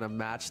font to kind of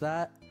match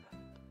that.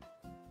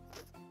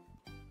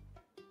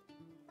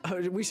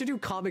 We should do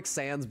Comic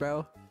Sans,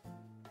 bro.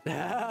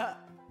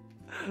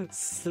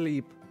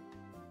 Sleep.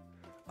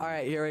 All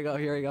right, here we go.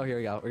 We're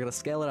gonna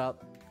scale it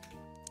up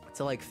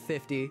to like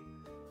 50.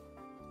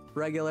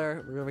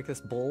 Regular. We're gonna make this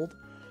bold.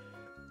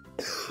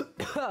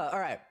 All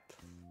right,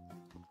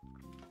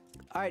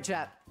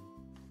 chat.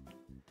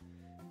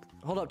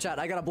 Hold up, chat.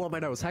 I gotta blow my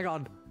nose. Hang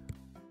on.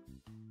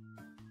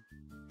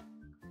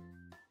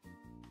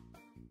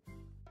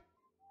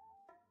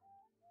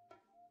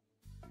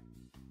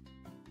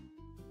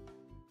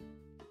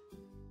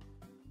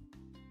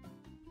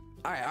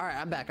 All right.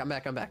 I'm back.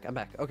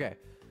 Okay.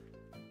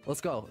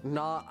 Let's go.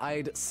 Nah,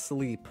 I'd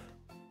sleep.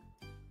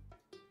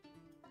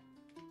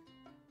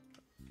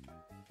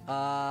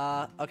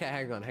 Okay,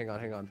 hang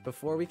on.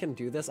 Before we can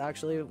do this,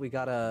 actually, we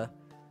gotta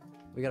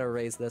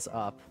raise this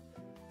up.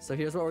 So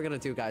here's what we're gonna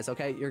do, guys,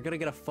 okay? You're gonna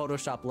get a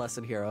Photoshop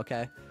lesson here,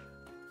 okay?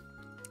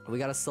 We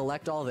gotta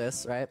select all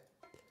this, right?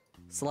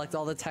 Select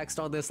all the text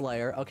on this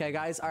layer, okay,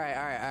 guys? All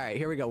right.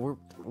 Here we go.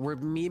 We're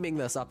memeing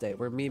this update.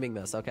 We're memeing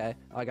this, okay?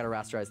 Oh, I gotta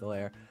rasterize the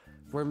layer.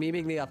 We're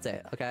memeing the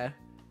update, okay?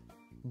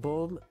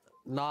 Boom.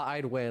 Nah,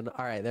 I'd win.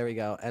 All right, there we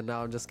go. And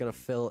now I'm just gonna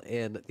fill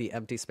in the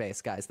empty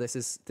space, guys. This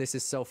is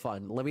so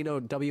fun. Let me know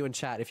W in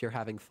chat if you're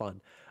having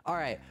fun. All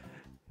right,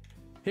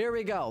 here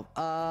we go.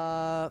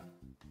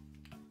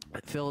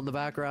 Fill in the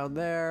background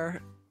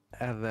there,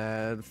 and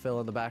then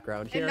fill in the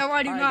background here. And no,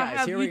 I do All right, not guys,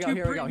 have here we go.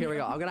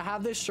 YouTube I'm gonna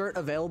have this shirt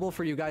available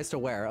for you guys to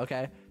wear.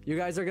 Okay, you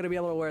guys are gonna be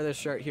able to wear this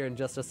shirt here in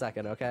just a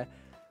second. Okay.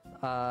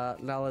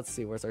 Now let's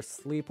see. Where's our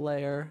sleep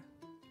layer?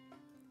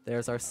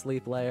 There's our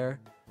sleep layer.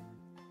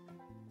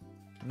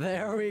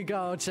 There we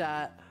go,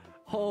 chat.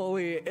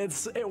 Holy,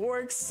 it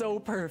works so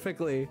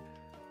perfectly.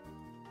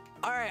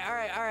 All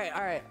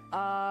right.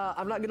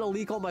 I'm not gonna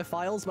leak all my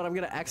files, but I'm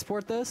gonna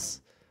export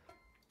this.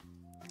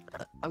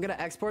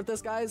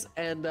 Guys,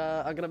 and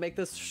I'm gonna make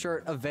this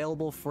shirt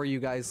available for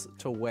you guys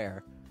to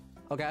wear.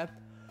 Okay.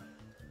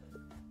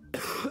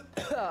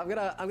 I'm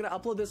gonna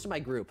upload this to my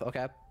group.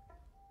 Okay.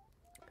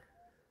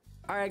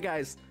 All right,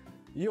 guys.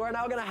 You are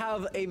now gonna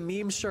have a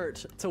meme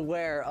shirt to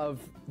wear of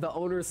the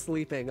owner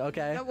sleeping,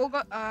 okay? Yeah, we'll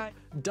go,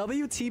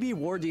 WTB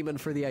War Demon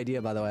for the idea,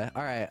 by the way.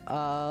 All right,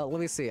 let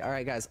me see. All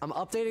right, guys, I'm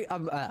uploading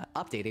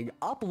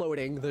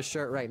the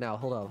shirt right now.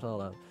 Hold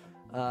on.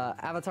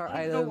 Avatar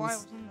I don't know why I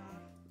items. was in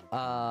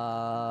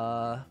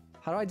that.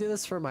 How do I do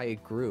this for my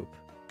group?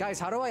 Guys,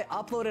 how do I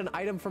upload an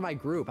item for my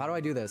group? How do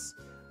I do this?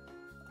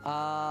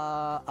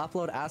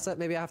 Upload asset,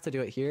 maybe I have to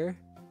do it here.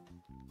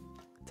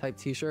 Type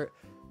t-shirt.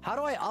 How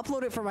do I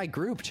upload it for my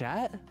group,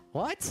 chat?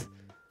 What?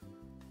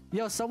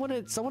 Yo, someone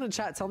in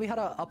chat, tell me how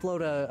to upload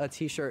a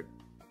t-shirt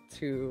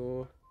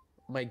to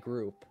my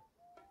group.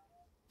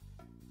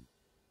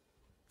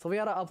 Tell me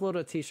how to upload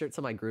a t-shirt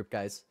to my group,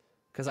 guys.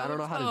 Because I don't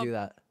know how to do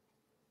that.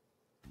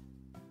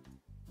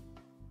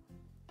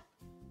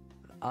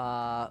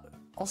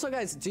 Also,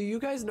 guys, do you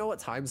guys know what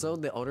time zone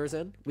the owner's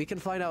in? We can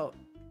find out,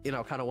 you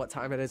know, kind of what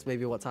time it is,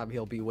 maybe what time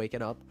he'll be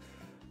waking up.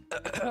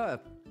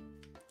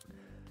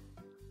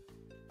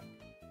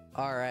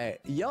 All right,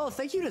 yo,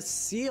 thank you to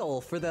Seal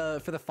for the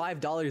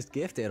 $5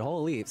 gifted.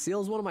 Holy,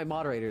 Seal's one of my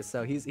moderators,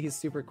 so he's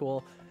super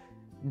cool.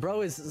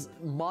 Bro is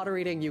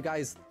moderating you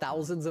guys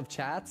thousands of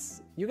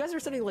chats. You guys are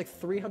sending like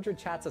 300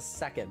 chats a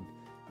second.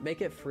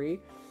 make it free.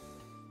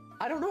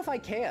 I don't know if I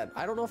can.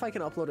 I don't know if I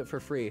can upload it for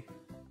free.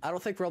 I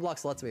don't think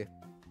Roblox lets me.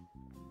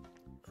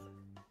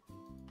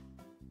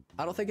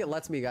 I don't think it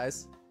lets me,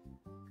 guys.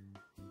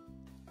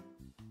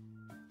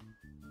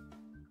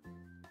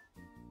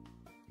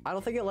 I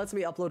don't think it lets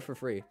me upload for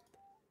free.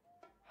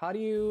 How do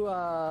you,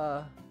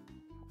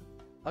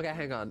 okay,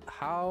 hang on.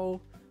 How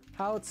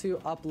to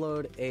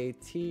upload a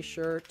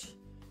t-shirt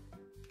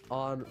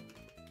on,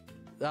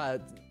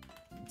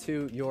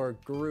 to your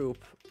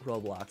group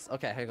Roblox.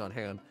 Okay, hang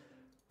on.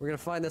 We're gonna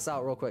find this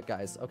out real quick,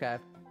 guys, okay?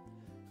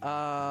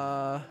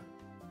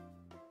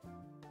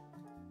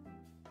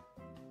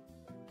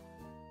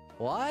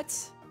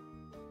 What?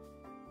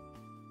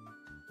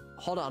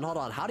 Hold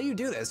on. How do you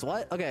do this?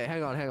 What? Okay,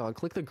 hang on.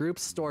 Click the group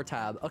store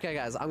tab. Okay,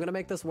 guys, I'm gonna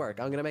make this work.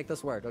 Okay,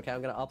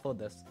 I'm gonna upload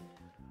this.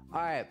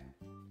 All right.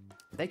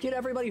 Thank you to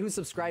everybody who's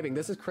subscribing.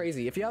 This is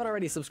crazy. If you haven't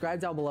already, subscribe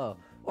down below.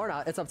 Or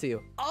not, it's up to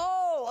you.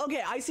 Oh,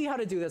 okay, I see how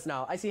to do this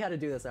now.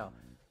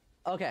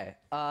 Okay,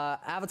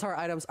 avatar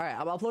items. All right,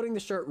 I'm uploading the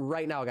shirt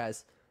right now,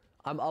 guys.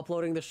 I'm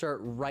uploading the shirt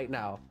right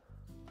now.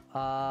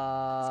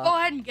 Let's go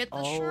ahead and get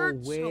the shirt.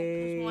 Wait.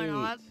 So, why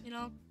not, you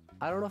know?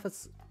 I don't know if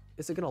it's...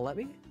 Is it gonna let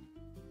me?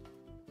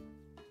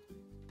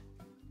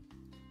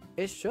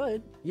 It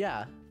should.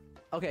 Yeah.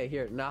 Okay,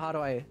 here. Now how do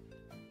I...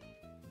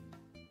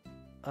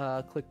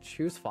 click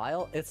choose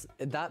file?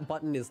 That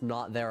button is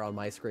not there on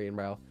my screen,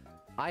 bro.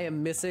 I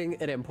am missing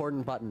an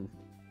important button.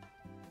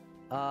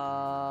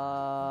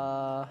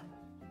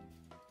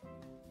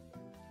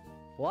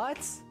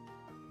 What?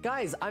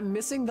 Guys, I'm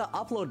missing the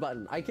upload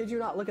button. I kid you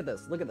not. Look at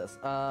this.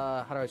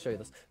 How do I show you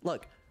this?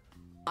 Look.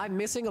 I'm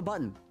missing a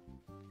button.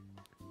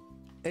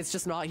 It's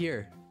just not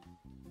here.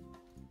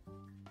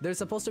 There's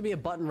supposed to be a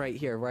button right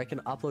here where I can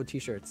upload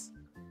t-shirts.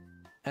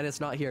 And it's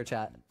not here,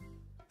 chat.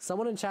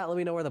 Someone in chat, let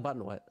me know where the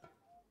button went.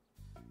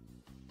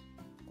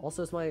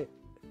 Also, it's my...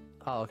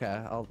 Oh,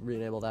 okay. I'll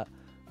re-enable that.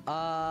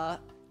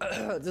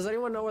 Does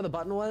anyone know where the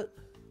button went?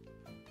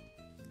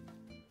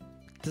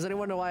 Does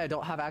anyone know why I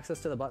don't have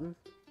access to the button?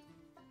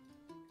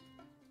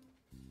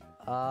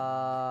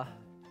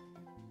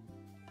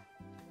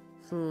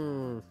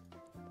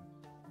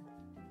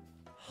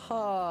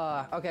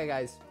 Okay,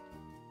 guys.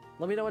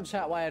 Let me know in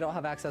chat why I don't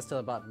have access to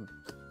the button.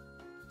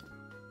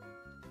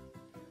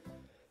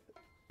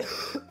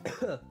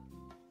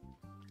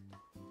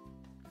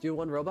 Do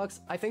 1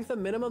 Robux? I think the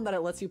minimum that it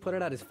lets you put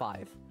it at is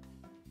 5.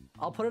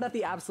 I'll put it at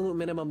the absolute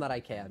minimum that I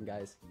can,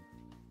 guys.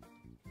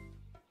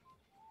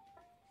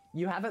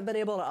 You haven't been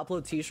able to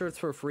upload t-shirts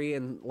for free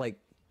in, like,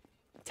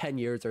 10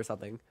 years or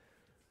something.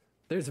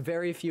 There's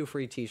very few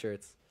free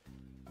t-shirts.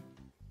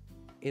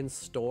 In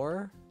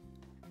store?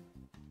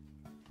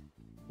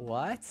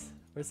 What?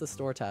 Where's the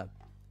store tab?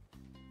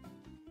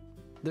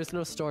 There's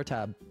no store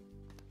tab.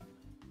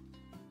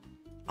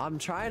 I'm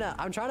trying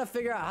to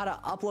figure out how to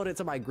upload it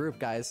to my group,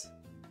 guys.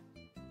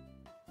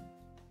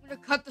 I'm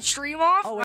gonna cut the stream off. Oh, wait.